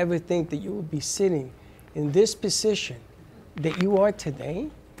dreams ever think that you would be sitting in this position that you are today?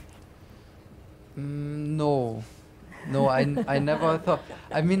 No, I never thought.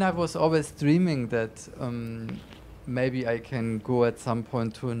 I mean, I was always dreaming that maybe I can go at some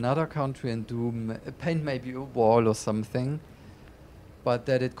point to another country and paint maybe a wall or something. But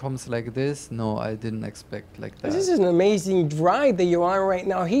that it comes like this, no, I didn't expect like that. This is an amazing ride that you're on right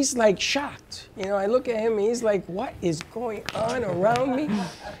now. He's like shocked. You know, I look at him and he's like, what is going on around me?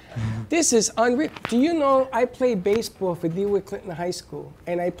 This is unreal. Do you know, I played baseball for DeWitt Clinton High School,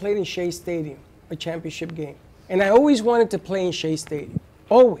 and I played in Shea Stadium, a championship game. And I always wanted to play in Shea Stadium,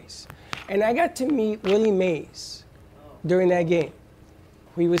 always. And I got to meet Willie Mays during that game.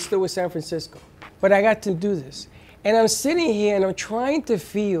 He was still with San Francisco. But I got to do this. And I'm sitting here and I'm trying to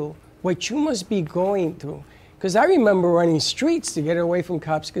feel what you must be going through. Because I remember running streets to get away from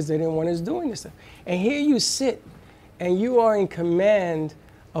cops because they didn't want us doing this stuff. And here you sit and you are in command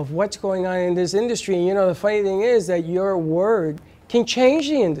of what's going on in this industry. And you know, the funny thing is that your word can change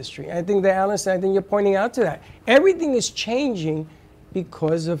the industry. I think that, Allison, I think you're pointing out to that. Everything is changing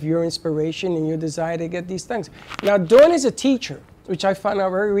because of your inspiration and your desire to get these things. Now, Dawn is a teacher, which I found out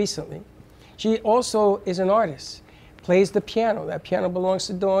very recently. She also is an artist. Plays the piano. That piano belongs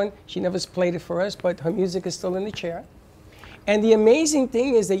to Dawn. She never played it for us, but her music is still in the chair. And the amazing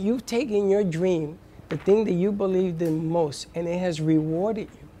thing is that you've taken your dream, the thing that you believed in most, and it has rewarded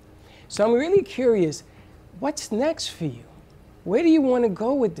you. So I'm really curious, what's next for you? Where do you want to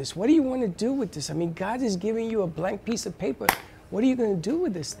go with this? What do you want to do with this? I mean, God is giving you a blank piece of paper. What are you going to do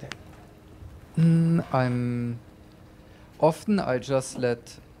with this thing? Often I just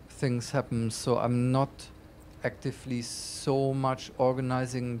let things happen, so I'm not actively so much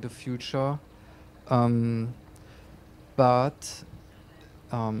organizing the future,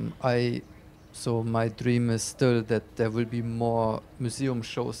 so my dream is still that there will be more museum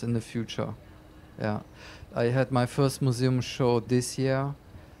shows in the future. Yeah, I had my first museum show this year,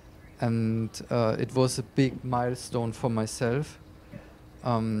 and it was a big milestone for myself.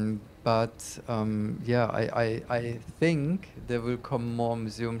 I think there will come more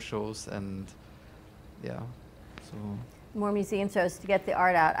museum shows, and yeah. So. More museum shows to get the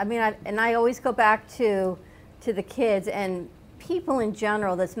art out. I mean, I always go back to the kids and people in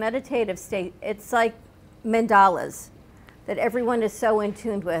general, this meditative state, it's like mandalas that everyone is so in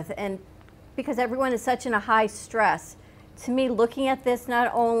tune with. And because everyone is such in a high stress, to me, looking at this, not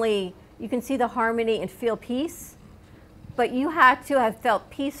only you can see the harmony and feel peace, but you had to have felt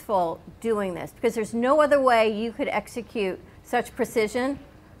peaceful doing this, because there's no other way you could execute such precision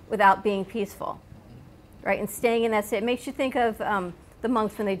without being peaceful. Right, and staying in that state. It makes you think of the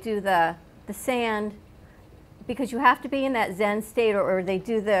monks when they do the sand, because you have to be in that Zen state, or they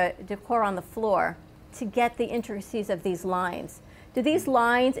do the decor on the floor to get the intricacies of these lines. Do these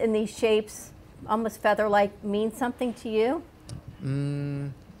lines and these shapes, almost feather-like, mean something to you?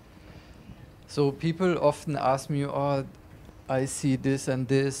 So people often ask me, oh, I see this and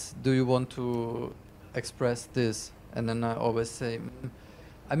this, do you want to express this? And then I always say,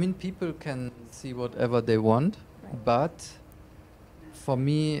 I mean, people can see whatever they want, but for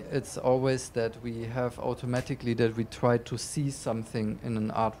me, it's always that we have automatically that we try to see something in an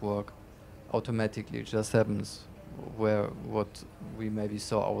artwork. Automatically, it just happens, what we maybe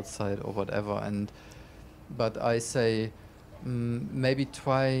saw outside or whatever. But I say, maybe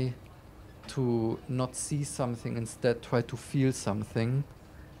try to not see something, instead try to feel something.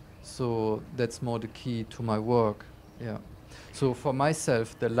 So that's more the key to my work. Yeah. So for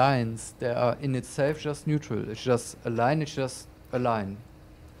myself, the lines, they are in itself just neutral. It's just a line, it's just a line.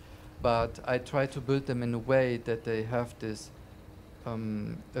 But I try to build them in a way that they have this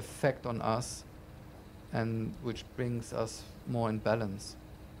effect on us, and which brings us more in balance.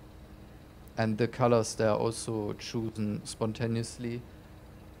 And the colors, they are also chosen spontaneously,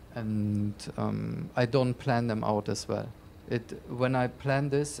 and I don't plan them out as well. When I plan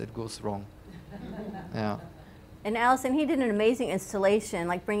this, it goes wrong. Yeah. And Allison, he did an amazing installation,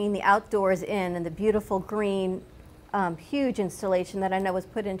 like bringing the outdoors in and the beautiful green huge installation that I know was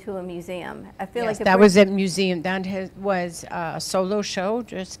put into a museum. I feel Yes, like that was at museum. That was a solo show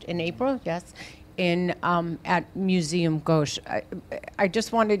just in April. Yes, in at Museum Gauche. I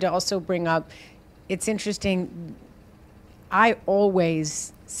just wanted to also bring up. It's interesting. I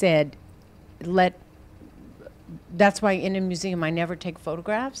always said, that's why in a museum I never take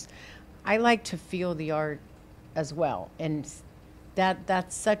photographs. I like to feel the art as well, and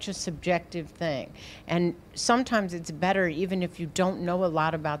that's such a subjective thing. And sometimes it's better even if you don't know a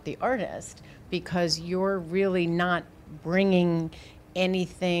lot about the artist, because you're really not bringing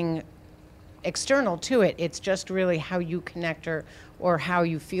anything external to it. It's just really how you connect or how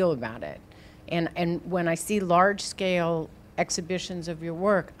you feel about it. And when I see large scale exhibitions of your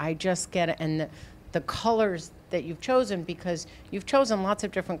work, I just get it. And the colors that you've chosen, because you've chosen lots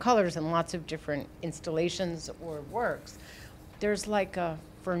of different colors and lots of different installations or works. There's like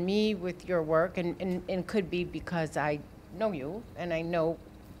for me with your work, and could be because I know you and I know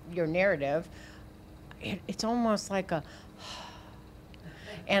your narrative, it's almost like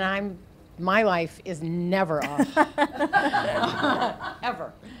and my life is never off.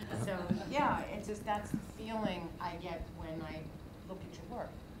 Ever. So yeah, it's just, that's the feeling I get when I look at your work.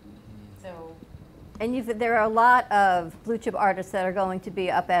 So. And there are a lot of blue chip artists that are going to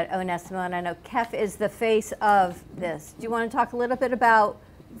be up at Onesimo, and I know Kef is the face of this. Do you want to talk a little bit about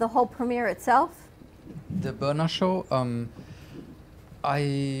the whole premiere itself? The Burner Show. I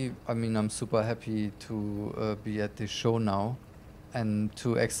mean, I'm super happy to be at this show now, and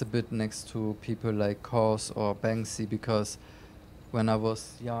to exhibit next to people like Kaws or Banksy, because when I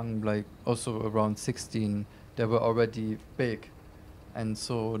was young, like also around 16, they were already big. And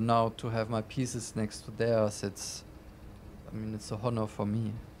so now to have my pieces next to theirs, it's an honor for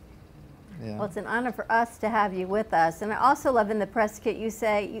me. Yeah. Well, it's an honor for us to have you with us. And I also love in the press kit, you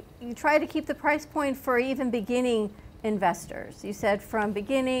say you try to keep the price point for even beginning investors. You said from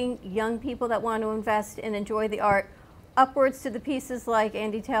beginning, young people that want to invest and enjoy the art, upwards to the pieces like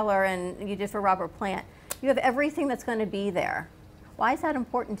Andy Taylor and you did for Robert Plant. You have everything that's going to be there. Why is that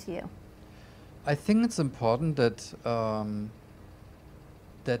important to you? I think it's important that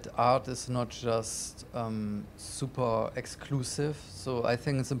that art is not just super exclusive. So I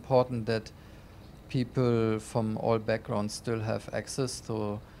think it's important that people from all backgrounds still have access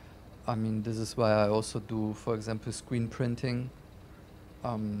to. I mean, this is why I also do, for example, screen printing.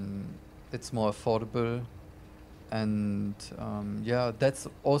 It's more affordable. And yeah, that's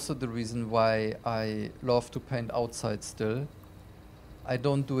also the reason why I love to paint outside still. I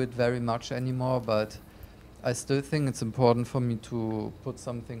don't do it very much anymore, but I still think it's important for me to put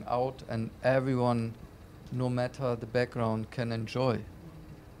something out and everyone, no matter the background, can enjoy.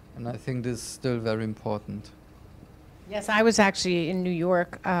 And I think this is still very important. Yes, I was actually in New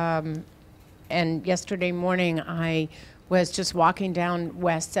York, and yesterday morning I was just walking down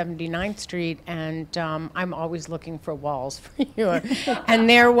West 79th Street, and I'm always looking for walls for you. And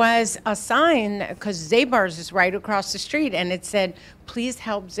there was a sign, because Zabar's is right across the street, and it said, "Please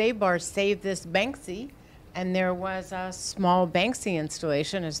help Zabar save this Banksy." And there was a small Banksy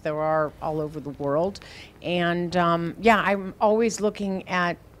installation, as there are all over the world. And yeah, I'm always looking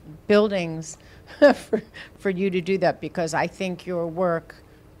at buildings for you to do that, because I think your work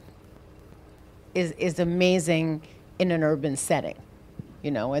is amazing in an urban setting,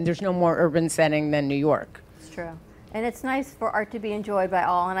 and there's no more urban setting than New York. It's true. And it's nice for art to be enjoyed by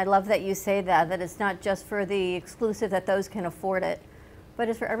all, and I love that you say that it's not just for the exclusive, that those can afford it, but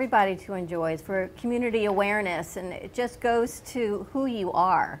it's for everybody to enjoy. It's for community awareness, and it just goes to who you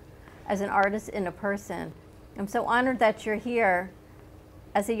are as an artist and a person. I'm so honored that you're here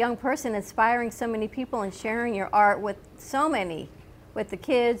as a young person, inspiring so many people and sharing your art with so many, with the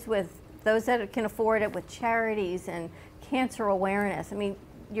kids, with those that can afford it, with charities and cancer awareness. I mean,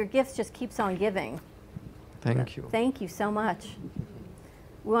 your gift just keeps on giving. Thank you. Thank you so much.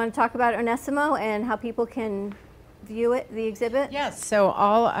 We want to talk about Onesimo and how people can view it, the exhibit? Yes, so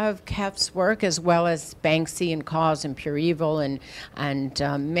all of Kef's work, as well as Banksy and Kaws and Pure Evil and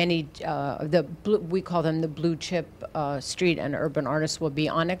many, we call them the blue chip street and urban artists, will be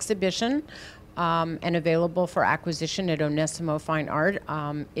on exhibition and available for acquisition at Onesimo Fine Art.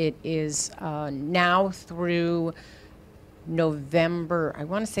 It is now through November, I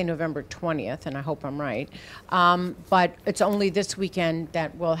want to say November 20th, and I hope I'm right. But it's only this weekend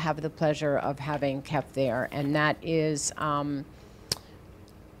that we'll have the pleasure of having Kef there, and that is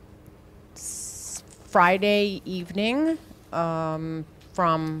Friday evening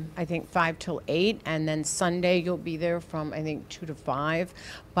from, I think, 5 till 8, and then Sunday you'll be there from, I think, 2 to 5.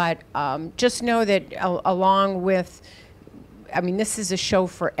 But just know that along with, I mean, this is a show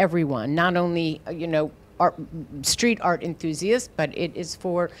for everyone, not only, street art enthusiasts, but it is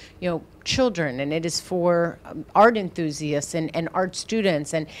for, children, and it is for art enthusiasts and art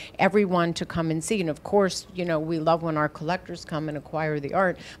students and everyone to come and see. And of course, we love when our collectors come and acquire the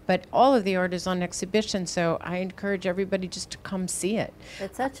art, but all of the art is on exhibition, so I encourage everybody just to come see it.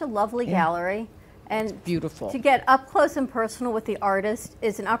 It's such a lovely gallery. And beautiful. To get up close and personal with the artist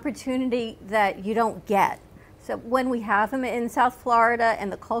is an opportunity that you don't get. So when we have them in South Florida and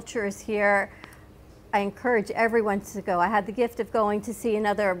the culture is here, I encourage everyone to go. I had the gift of going to see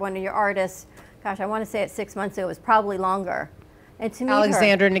another one of your artists. Gosh, I want to say it 6 months ago. It was probably longer. And to meet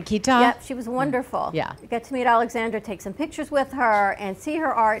Alexandra her, Nikita. Yep, she was wonderful. Yeah. Get to meet Alexandra, take some pictures with her, and see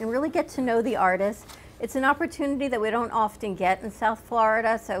her art, and really get to know the artist. It's an opportunity that we don't often get in South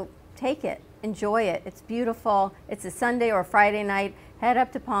Florida, so take it, enjoy it. It's beautiful. It's a Sunday or a Friday night. Head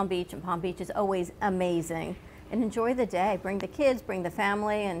up to Palm Beach, and Palm Beach is always amazing. And enjoy the day. Bring the kids, bring the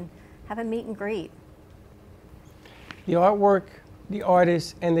family, and have a meet and greet. The artwork, the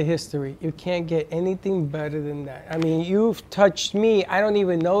artist, and the history. You can't get anything better than that. I mean, you've touched me. I don't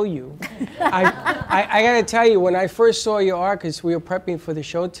even know you. I got to tell you, when I first saw your art, because we were prepping for the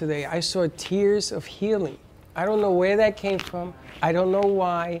show today, I saw tears of healing. I don't know where that came from. I don't know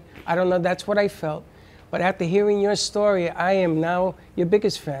why. I don't know. That's what I felt. But after hearing your story, I am now your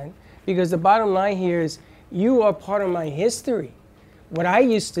biggest fan, because the bottom line here is you are part of my history. What I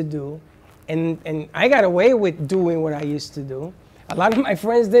used to do, and I got away with doing what I used to do. A lot of my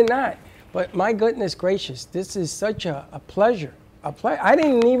friends did not. But my goodness gracious, this is such a pleasure. I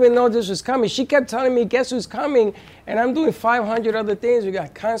didn't even know this was coming. She kept telling me, guess who's coming? And I'm doing 500 other things. We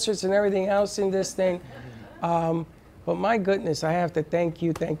got concerts and everything else in this thing. But my goodness, I have to thank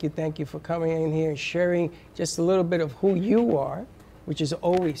you for coming in here and sharing just a little bit of who you are, which is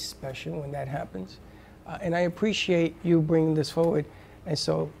always special when that happens. And I appreciate you bringing this forward. And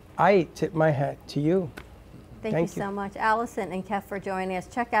so I tip my hat to you. Thank you so much, Allison and Kef, for joining us.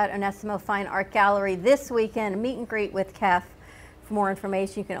 Check out Onésimo Fine Art Gallery this weekend. Meet and greet with Kef. For more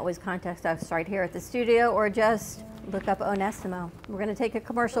information, you can always contact us right here at the studio or just look up Onésimo. We're going to take a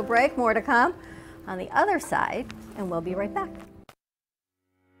commercial break. More to come on the other side, and we'll be right back.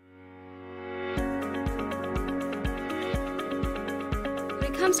 When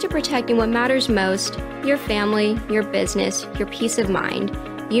it comes to protecting what matters most, your family, your business, your peace of mind,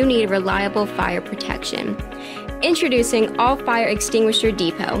 you need reliable fire protection. Introducing All Fire Extinguisher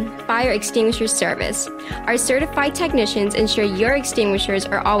Depot, Fire Extinguisher Service. Our certified technicians ensure your extinguishers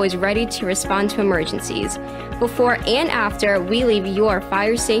are always ready to respond to emergencies. Before and after, we leave your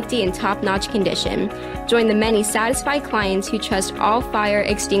fire safety in top-notch condition. Join the many satisfied clients who trust All Fire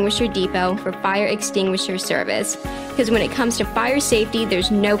Extinguisher Depot for fire extinguisher service. Because when it comes to fire safety,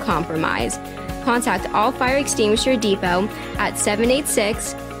 there's no compromise. Contact All Fire Extinguisher Depot at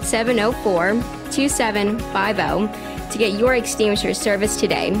 786-704-2750 to get your extinguisher service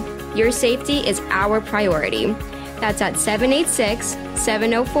today. Your safety is our priority. That's at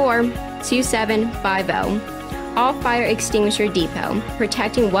 786-704-2750. All Fire Extinguisher Depot,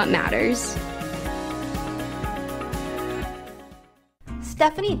 protecting what matters.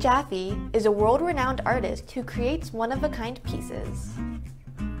 Stephanie Jaffe is a world-renowned artist who creates one-of-a-kind pieces.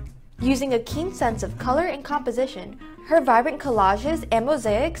 Using a keen sense of color and composition, her vibrant collages and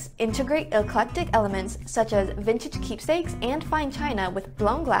mosaics integrate eclectic elements such as vintage keepsakes and fine china with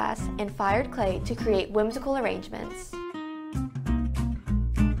blown glass and fired clay to create whimsical arrangements.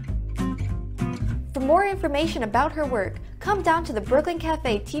 For more information about her work, come down to the Brooklyn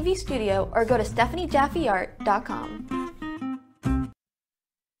Cafe TV studio or go to StephanieJaffeArt.com.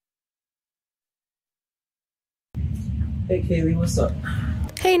 Hey Kaylee, what's up?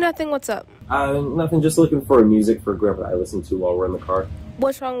 Hey, nothing, what's up? Nothing, just looking for music for Grandpa I listen to while we're in the car.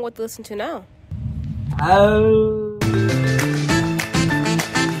 What's wrong with listen to now?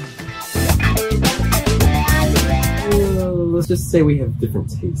 Let's just say we have different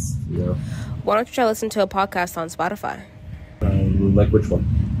tastes, you know? Why don't you try listening to a podcast on Spotify? Like which one?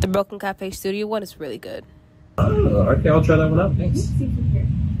 The Brooklyn Cafe Studio one is really good. Okay, I'll try that one out, thanks.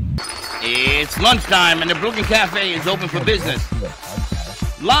 It's lunchtime and the Brooklyn Cafe is open for business.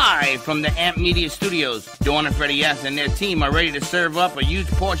 Live from the Amp Media Studios, Dawn and Freddie S. and their team are ready to serve up a huge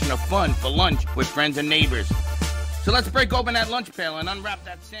portion of fun for lunch with friends and neighbors. So let's break open that lunch pail and unwrap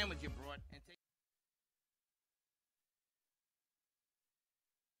that sandwich you brought.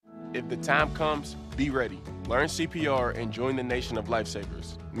 If the time comes, be ready. Learn CPR and join the nation of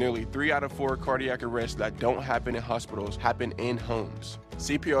lifesavers. Nearly 3 out of 4 cardiac arrests that don't happen in hospitals happen in homes.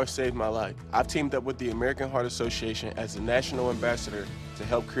 CPR saved my life. I've teamed up with the American Heart Association as the national ambassador to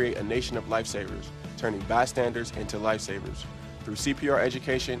help create a nation of lifesavers, turning bystanders into lifesavers. through CPR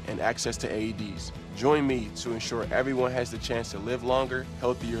education and access to AEDs. Join me to ensure everyone has the chance to live longer,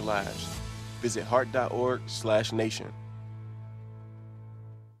 healthier lives. Visit heart.org/nation.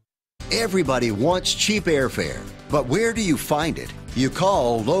 Everybody wants cheap airfare, but where do you find it? You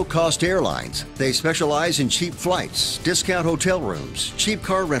call Low Cost Airlines. They specialize in cheap flights, discount hotel rooms, cheap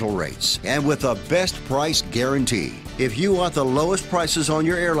car rental rates, and with a best price guarantee. If you want the lowest prices on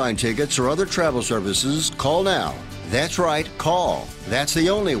your airline tickets or other travel services, call now. That's right, call. That's the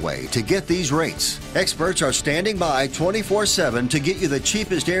only way to get these rates. Experts are standing by 24/7 to get you the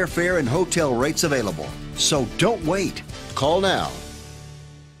cheapest airfare and hotel rates available. So don't wait. Call now.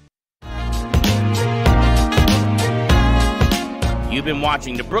 You've been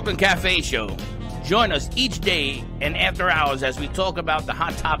watching the Brooklyn Cafe Show. Join us each day and after hours as we talk about the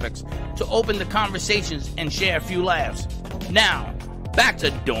hot topics to open the conversations and share a few laughs. Now, back to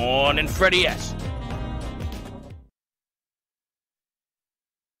Dawn and Freddie S.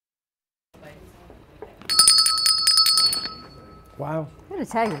 Wow. I'm going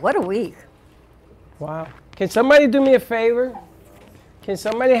to tell you, what a week. Wow. Can somebody do me a favor? Can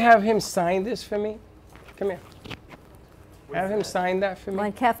somebody have him sign this for me? Come here. Have him sign that for me.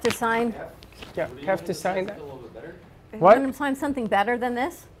 Want Kev to sign? Yeah, Kev to sign that. You What? want him to sign something better than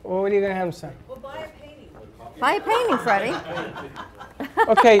this? Well, what are you going to have him sign? Buy a painting, Freddie.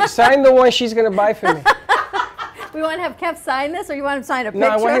 Okay, sign the one she's going to buy for me. We want to have Kev sign this, or you want him to sign a picture?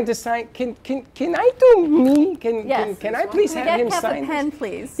 No, I want him to sign. Can I do me? Yes. Can I please Can we have get him Kev sign a pen, this?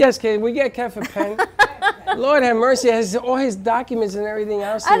 please? Yes, can we get Kev a pen? Lord have mercy, has all his documents and everything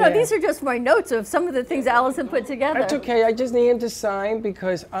else I in know, there. these are just my notes of some of the things Allison put together. That's okay, I just need him to sign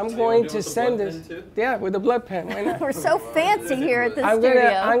because I'm going to send this. Yeah, with a blood pen, why not? We're so fancy here at the I'm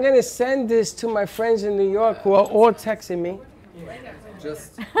studio. gonna send this to my friends in New York who are all texting me.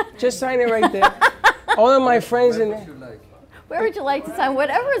 Just sign it right there. All of my friends in there. Where would you like to sign?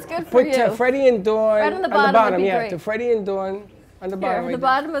 Whatever is good for Put you. Freddie and Dawn Right on the bottom would be yeah, great. to Freddie and Dawn on the bottom. Here, right the there.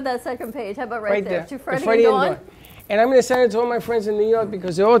 bottom of that second page. How about right there? To Freddie, and Dawn. And I'm going to send it to all my friends in New York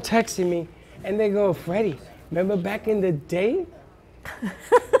because they're all texting me. And they go, Freddie, remember back in the day?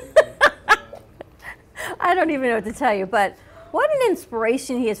 I don't even know what to tell you, but what an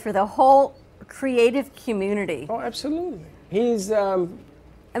inspiration he is for the whole creative community. Oh, absolutely. He's,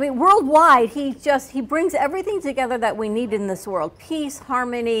 I mean, worldwide, he brings everything together that we need in this world. Peace,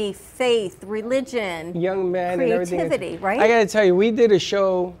 harmony, faith, religion, young man and everything. creativity, right? I got to tell you, we did a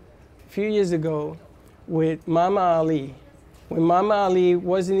show a few years ago with Mama Ali. When Mama Ali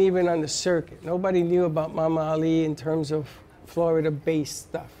wasn't even on the circuit. Nobody knew about Mama Ali in terms of Florida-based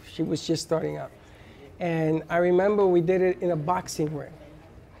stuff. She was just starting out. And I remember we did it in a boxing ring.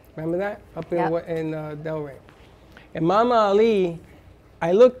 Remember that? Up in Delray. And Mama Ali,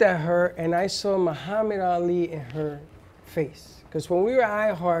 I looked at her and I saw Muhammad Ali in her face. Because when we were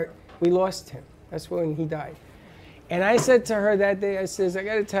at iHeart, we lost him. That's when he died. And I said to her that day, I says, I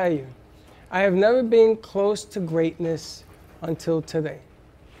got to tell you, I have never been close to greatness until today,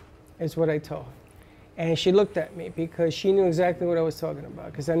 is what I told her. And she looked at me because she knew exactly what I was talking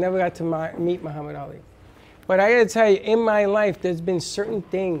about, because I never got to meet Muhammad Ali. But I gotta tell you, in my life, there's been certain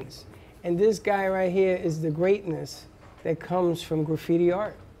things, and this guy right here is the greatness that comes from graffiti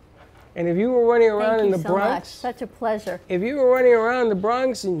art. And if you were running around in the Bronx, Such a pleasure. if you were running around the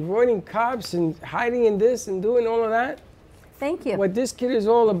Bronx and avoiding cops and hiding in this and doing all of that, thank you. What this kid is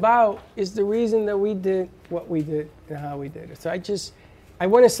all about is the reason that we did what we did and how we did it. So I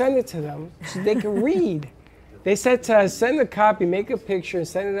want to send it to them so they can read. They said to us, send a copy, make a picture, and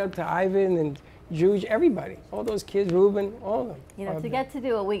send it up to Ivan and Juge, everybody. All those kids, Ruben, all of them. You know, to get to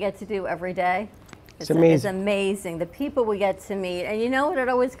do what we get to do every day, It's amazing. It's amazing. The people we get to meet. And you know what it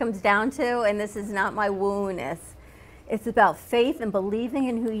always comes down to? And this is not my woo-ness. It's about faith and believing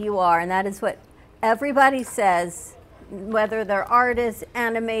in who you are. And that is what everybody says, whether they're artists,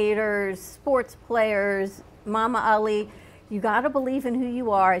 animators, sports players, Mama Ali. You got to believe in who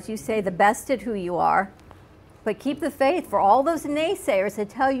you are. As you say, the best at who you are. But keep the faith for all those naysayers that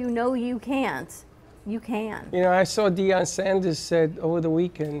tell you, no, you can't. You can. You know, I saw Deion Sanders said over the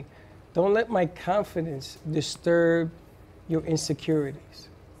weekend, don't let my confidence disturb your insecurities.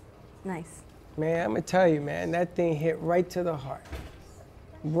 Nice. Man, I'm going to tell you, man, that thing hit right to the heart.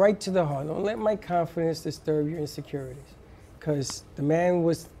 Right to the heart. Don't let my confidence disturb your insecurities. Because the man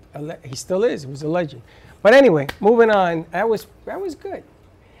was, he still is, was a legend. But anyway, moving on, that was good.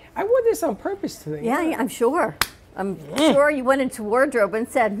 I wore this on purpose today. Yeah, I'm sure. I'm sure you went into wardrobe and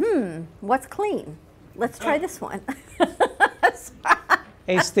said, what's clean? Let's try this one.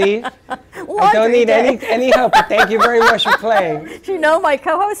 Hey, Steve. I Laundry don't need day. any help, but thank you very much for playing. Do you know my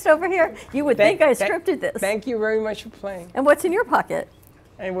co-host over here? You would think I scripted this. Thank you very much for playing. And what's in your pocket?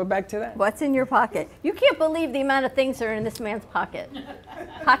 And we're back to that. What's in your pocket? You can't believe the amount of things that are in this man's pocket.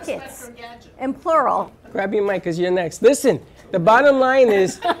 Pockets. In plural. Grab your mic because you're next. Listen, the bottom line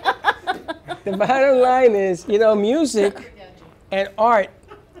is, you know, music and art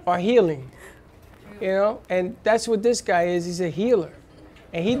are healing. You know, and that's what this guy is. He's a healer.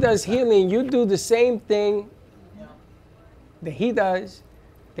 And he does healing. You do the same thing that he does,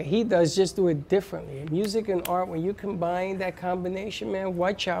 just do it differently. And music and art, when you combine that combination, man,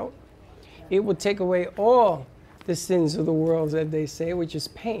 watch out. It will take away all the sins of the world, as they say, which is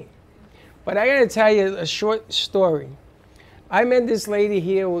pain. But I gotta tell you a short story. I met this lady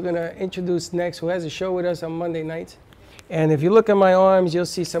here we're gonna introduce next, who has a show with us on Monday nights. And if you look at my arms, you'll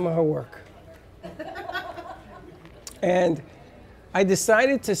see some of her work. And I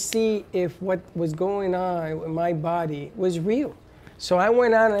decided to see if what was going on with my body was real. So I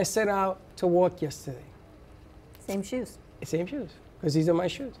went out and I set out to walk yesterday. Same shoes. Same shoes, because these are my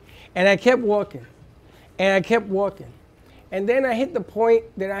shoes. And I kept walking, and I kept walking. And then I hit the point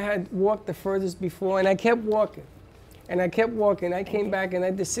that I had walked the furthest before, and I kept walking. And I kept walking. I came back and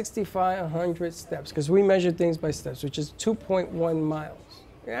I did 6,500 steps, because we measure things by steps, which is 2.1 miles.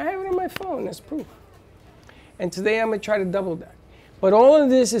 And I have it on my phone, that's proof. And today I'm gonna try to double that. But all of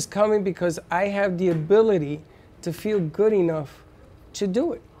this is coming because I have the ability to feel good enough to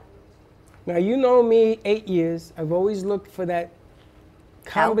do it. Now, you know me 8 years. I've always looked for that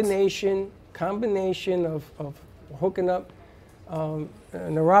combination of hooking up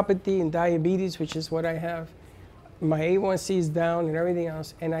neuropathy and diabetes, which is what I have. My A1C is down and everything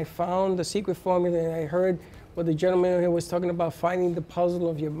else. And I found the secret formula, and I heard what the gentleman here was talking about, finding the puzzle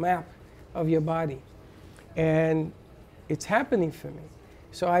of your map of your body. And it's happening for me.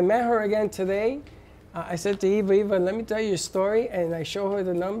 So I met her again today. I said to Eva, let me tell you a story. And I show her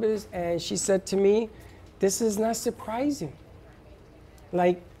the numbers. And she said to me, this is not surprising.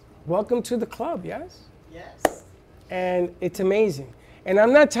 Like, welcome to the club, yes? Yes. And it's amazing. And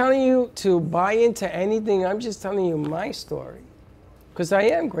I'm not telling you to buy into anything. I'm just telling you my story. Because I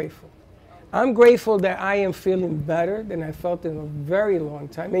am grateful. I'm grateful that I am feeling better than I felt in a very long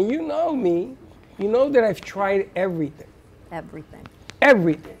time. And you know me. You know that I've tried everything. Everything.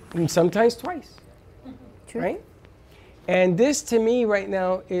 Everything. And sometimes twice. True. Right? And this to me right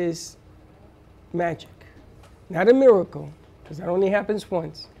now is magic. Not a miracle, because that only happens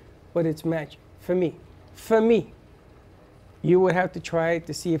once, but it's magic for me. For me. You would have to try it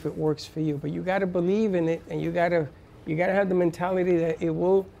to see if it works for you, but you got to believe in it, and you got to have the mentality that it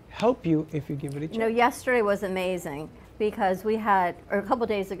will help you if you give it a chance. You know, yesterday was amazing because we had, or a couple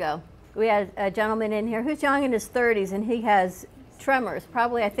days ago, we had a gentleman in here who's young in his 30s, and he has tremors,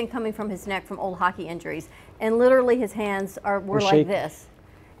 probably I think coming from his neck from old hockey injuries, and literally his hands were like this.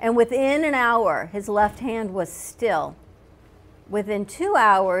 And within an hour, his left hand was still. Within 2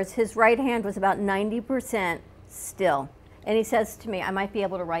 hours, his right hand was about 90% still. And he says to me, I might be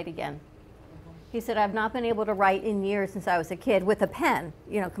able to write again. He said, I've not been able to write in years since I was a kid with a pen,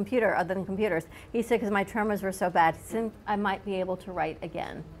 you know, computer, other than computers. He said, because my tremors were so bad, he said, I might be able to write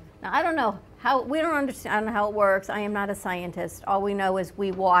again. Now, I don't know how, we don't understand, I don't know how it works. I am not a scientist. All we know is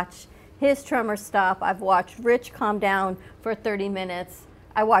we watch his tremors stop. I've watched Rich calm down for 30 minutes.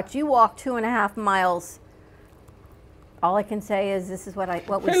 I watched you walk 2.5 miles. All I can say is this is what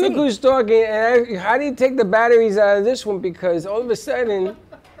we see. Look who's talking. And how do you take the batteries out of this one? Because all of a sudden,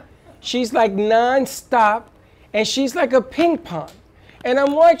 she's like nonstop, and she's like a ping pong. And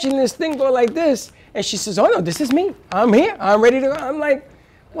I'm watching this thing go like this, and she says, oh no, this is me. I'm here. I'm ready to go. I'm like,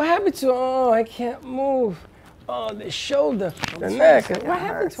 what happened to, oh, I can't move. Oh, the shoulder, the neck. What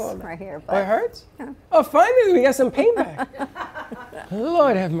happened to all that? Right here. Oh, it hurts? Yeah. Oh, finally, we got some pain back.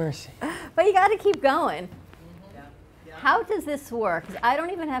 Lord have mercy. But you got to keep going. How does this work? 'Cause I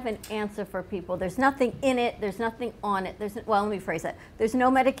don't even have an answer for people. There's nothing in it. There's nothing on it. Well, let me phrase that. There's no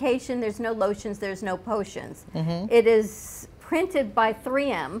medication. There's no lotions. There's no potions. It is printed by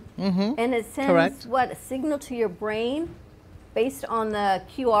 3M, and it sends a signal to your brain based on the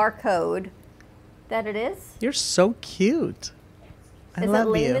QR code that it is. You're so cute. I Is love it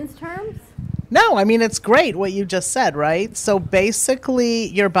layman's you. terms? No, I mean, it's great what you just said, right? So basically,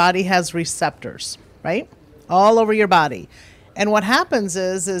 your body has receptors, right? All over your body. And what happens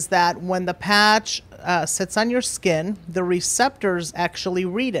is that when the patch sits on your skin, the receptors actually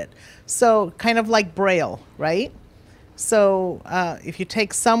read it. So kind of like Braille, right? So if you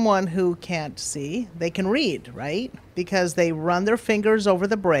take someone who can't see, they can read, right? Because they run their fingers over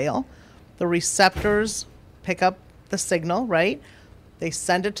the Braille. The receptors pick up the signal, right? They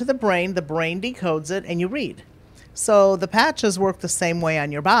send it to the brain decodes it, and you read. So the patches work the same way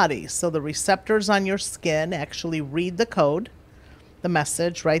on your body. So the receptors on your skin actually read the code, the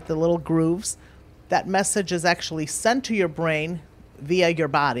message, right, the little grooves. That message is actually sent to your brain via your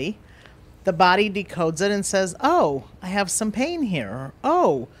body. The body decodes it and says, oh, I have some pain here. Or,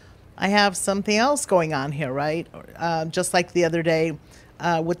 oh, I have something else going on here, right? Just like the other day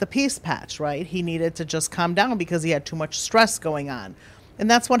with the peace patch, right? He needed to just calm down because he had too much stress going on. And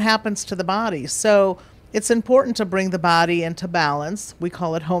that's what happens to the body. So it's important to bring the body into balance. We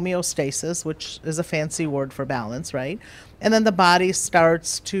call it homeostasis, which is a fancy word for balance, right? And then the body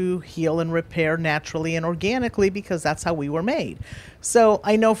starts to heal and repair naturally and organically because that's how we were made. So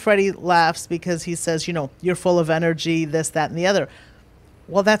I know Freddie laughs because he says, you know, you're full of energy, this, that, and the other.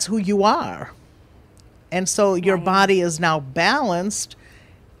 Well, that's who you are. And so your body is now balanced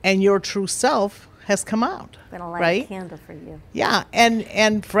and your true self has come out. I'm gonna light right? a candle for you. Yeah,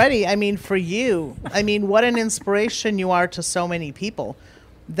 and Freddie, I mean, for you, I mean, what an inspiration you are to so many people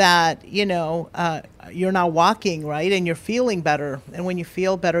that, you know, you're now walking, right, and you're feeling better. And when you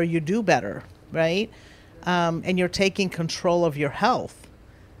feel better, you do better, right? And you're taking control of your health.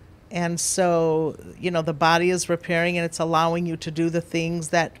 And so, you know, the body is repairing and it's allowing you to do the things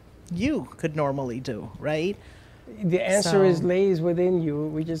that you could normally do, right? The answer lays within you.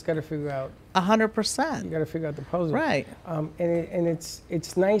 We just got to figure out. 100%. You got to figure out the puzzle. Right. And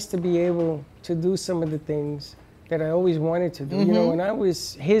it's nice to be able to do some of the things that I always wanted to do. You know, when I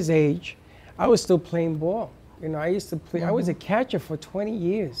was his age, I was still playing ball. You know, I used to play. I was a catcher for 20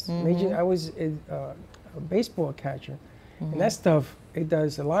 years. I was a baseball catcher, and that stuff, it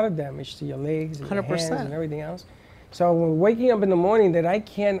does a lot of damage to your legs and your hands and everything else. So when waking up in the morning that I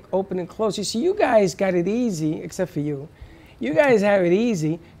can't open and close, you see, you guys got it easy, except for you. You guys have it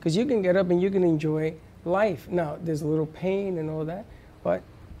easy because you can get up and you can enjoy life. Now, there's a little pain and all that, but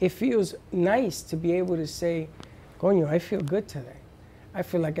it feels nice to be able to say, Coño, I feel good today. I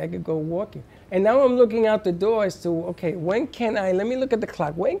feel like I could go walking. And now I'm looking out the door as to, okay, when can I, let me look at the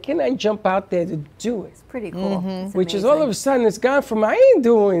clock, when can I jump out there to do it? It's pretty cool. It's Which is all of a sudden, it's gone from I ain't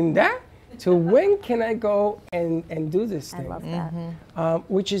doing that to when can I go and do this thing? I love that.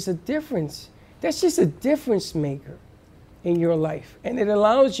 Which is a difference. That's just a difference maker in your life. And it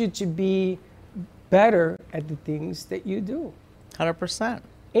allows you to be better at the things that you do. 100%.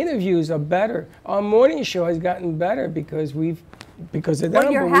 Interviews are better. Our morning show has gotten better because of that.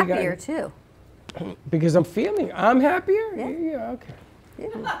 Well, you're happier too. Because I'm happier? Yeah, okay.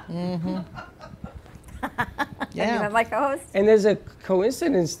 Yeah. Yeah. My co-host. And there's a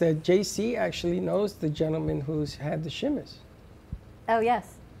coincidence that JC actually knows the gentleman who's had the Shimmers. Oh,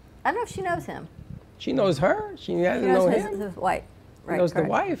 yes. I don't know if she knows him. She knows her. She doesn't know him. His wife. She knows the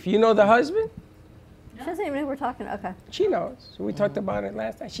wife. You know the husband? She doesn't even know we're talking. Okay. She knows. So we talked about it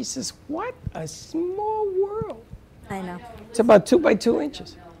last night. She says, what a small world. I know. It's about 2 by 2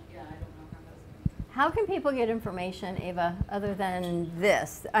 inches. How can people get information, Ava, other than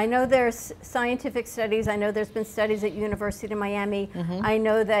this? I know there's scientific studies. I know there's been studies at University of Miami. I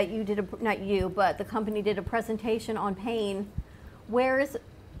know that you did, not you, but the company did a presentation on pain. Where is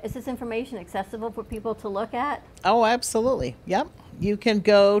this information accessible for people to look at? Oh, absolutely. Yep. You can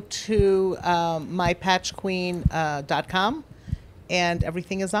go to mypatchqueen.com and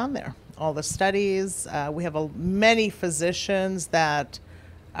everything is on there. All the studies. We have many physicians that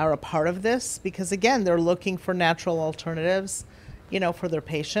are a part of this because, again, they're looking for natural alternatives, you know, for their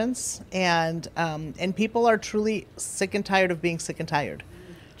patients. And people are truly sick and tired of being sick and tired.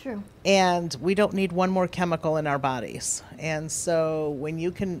 True. And we don't need one more chemical in our bodies. And so when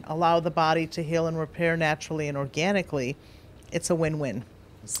you can allow the body to heal and repair naturally and organically, it's a win-win.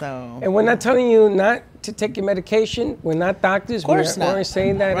 So. And we're not telling you not to take your medication. We're not doctors. Of course we aren't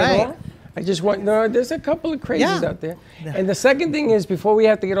saying that at all. I just want, there's a couple of crazies out there. Yeah. And the second thing is, before we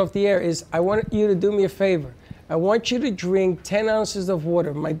have to get off the air, is I want you to do me a favor. I want you to drink 10 ounces of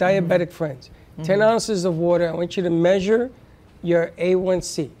water, my diabetic friends. 10 ounces of water. I want you to measure your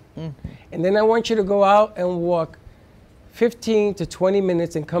A1C. And then I want you to go out and walk 15 to 20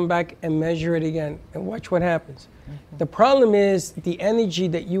 minutes and come back and measure it again and watch what happens. The problem is the energy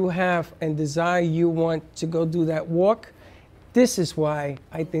that you have and desire you want to go do that walk. This is why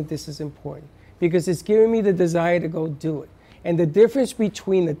I think this is important, because it's giving me the desire to go do it. And the difference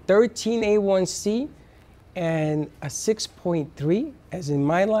between a 13 A1C and a 6.3, as in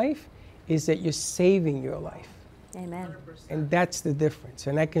my life, is that you're saving your life. Amen. And that's the difference.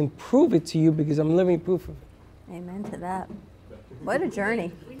 And I can prove it to you because I'm living proof of it. Amen to that. What a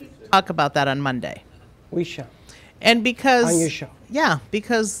journey. Talk about that on Monday. We shall. And because on your show. Yeah,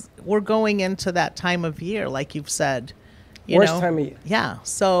 because we're going into that time of year, like you've said. Worst time of year. Yeah.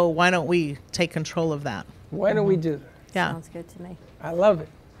 So why don't we take control of that? Why don't we do that? Yeah. Sounds good to me. I love it.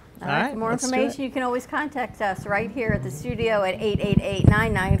 All right, for more information, you can always contact us right here at the studio at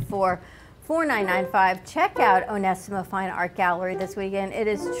 888-994-4995. Check out Onesimo Fine Art Gallery this weekend. It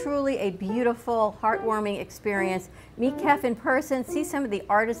is truly a beautiful, heartwarming experience. Meet Kef in person, see some of the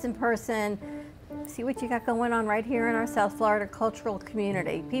artists in person, see what you got going on right here in our South Florida cultural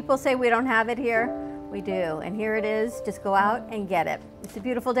community. People say we don't have it here. We do, and here it is. Just go out and get it. It's a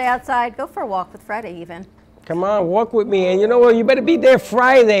beautiful day outside. Go for a walk with Freddie even. Come on, walk with me. And you know what? You better be there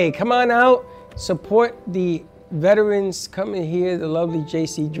Friday. Come on out. Support the veterans coming here, the lovely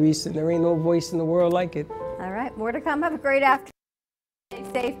J.C. Dreesen. There ain't no voice in the world like it. All right, more to come. Have a great afternoon. Stay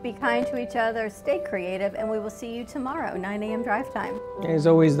safe, be kind to each other, stay creative, and we will see you tomorrow, 9 a.m. drive time. As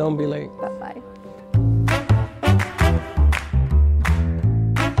always, don't be late. Bye-bye.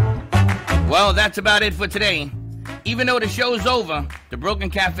 Well, that's about it for today. Even though the show's over, the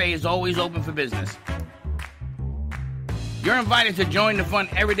Brooklyn Cafe is always open for business. You're invited to join the fun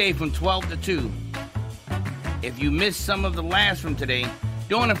every day from 12 to 2. If you missed some of the laughs from today,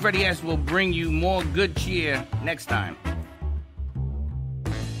 Dawn and Freddie S. will bring you more good cheer next time.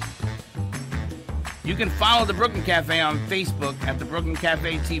 You can follow the Brooklyn Cafe on Facebook at the Brooklyn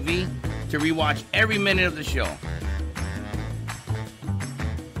Cafe TV to rewatch every minute of the show.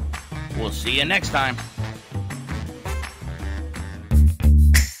 We'll see you next time.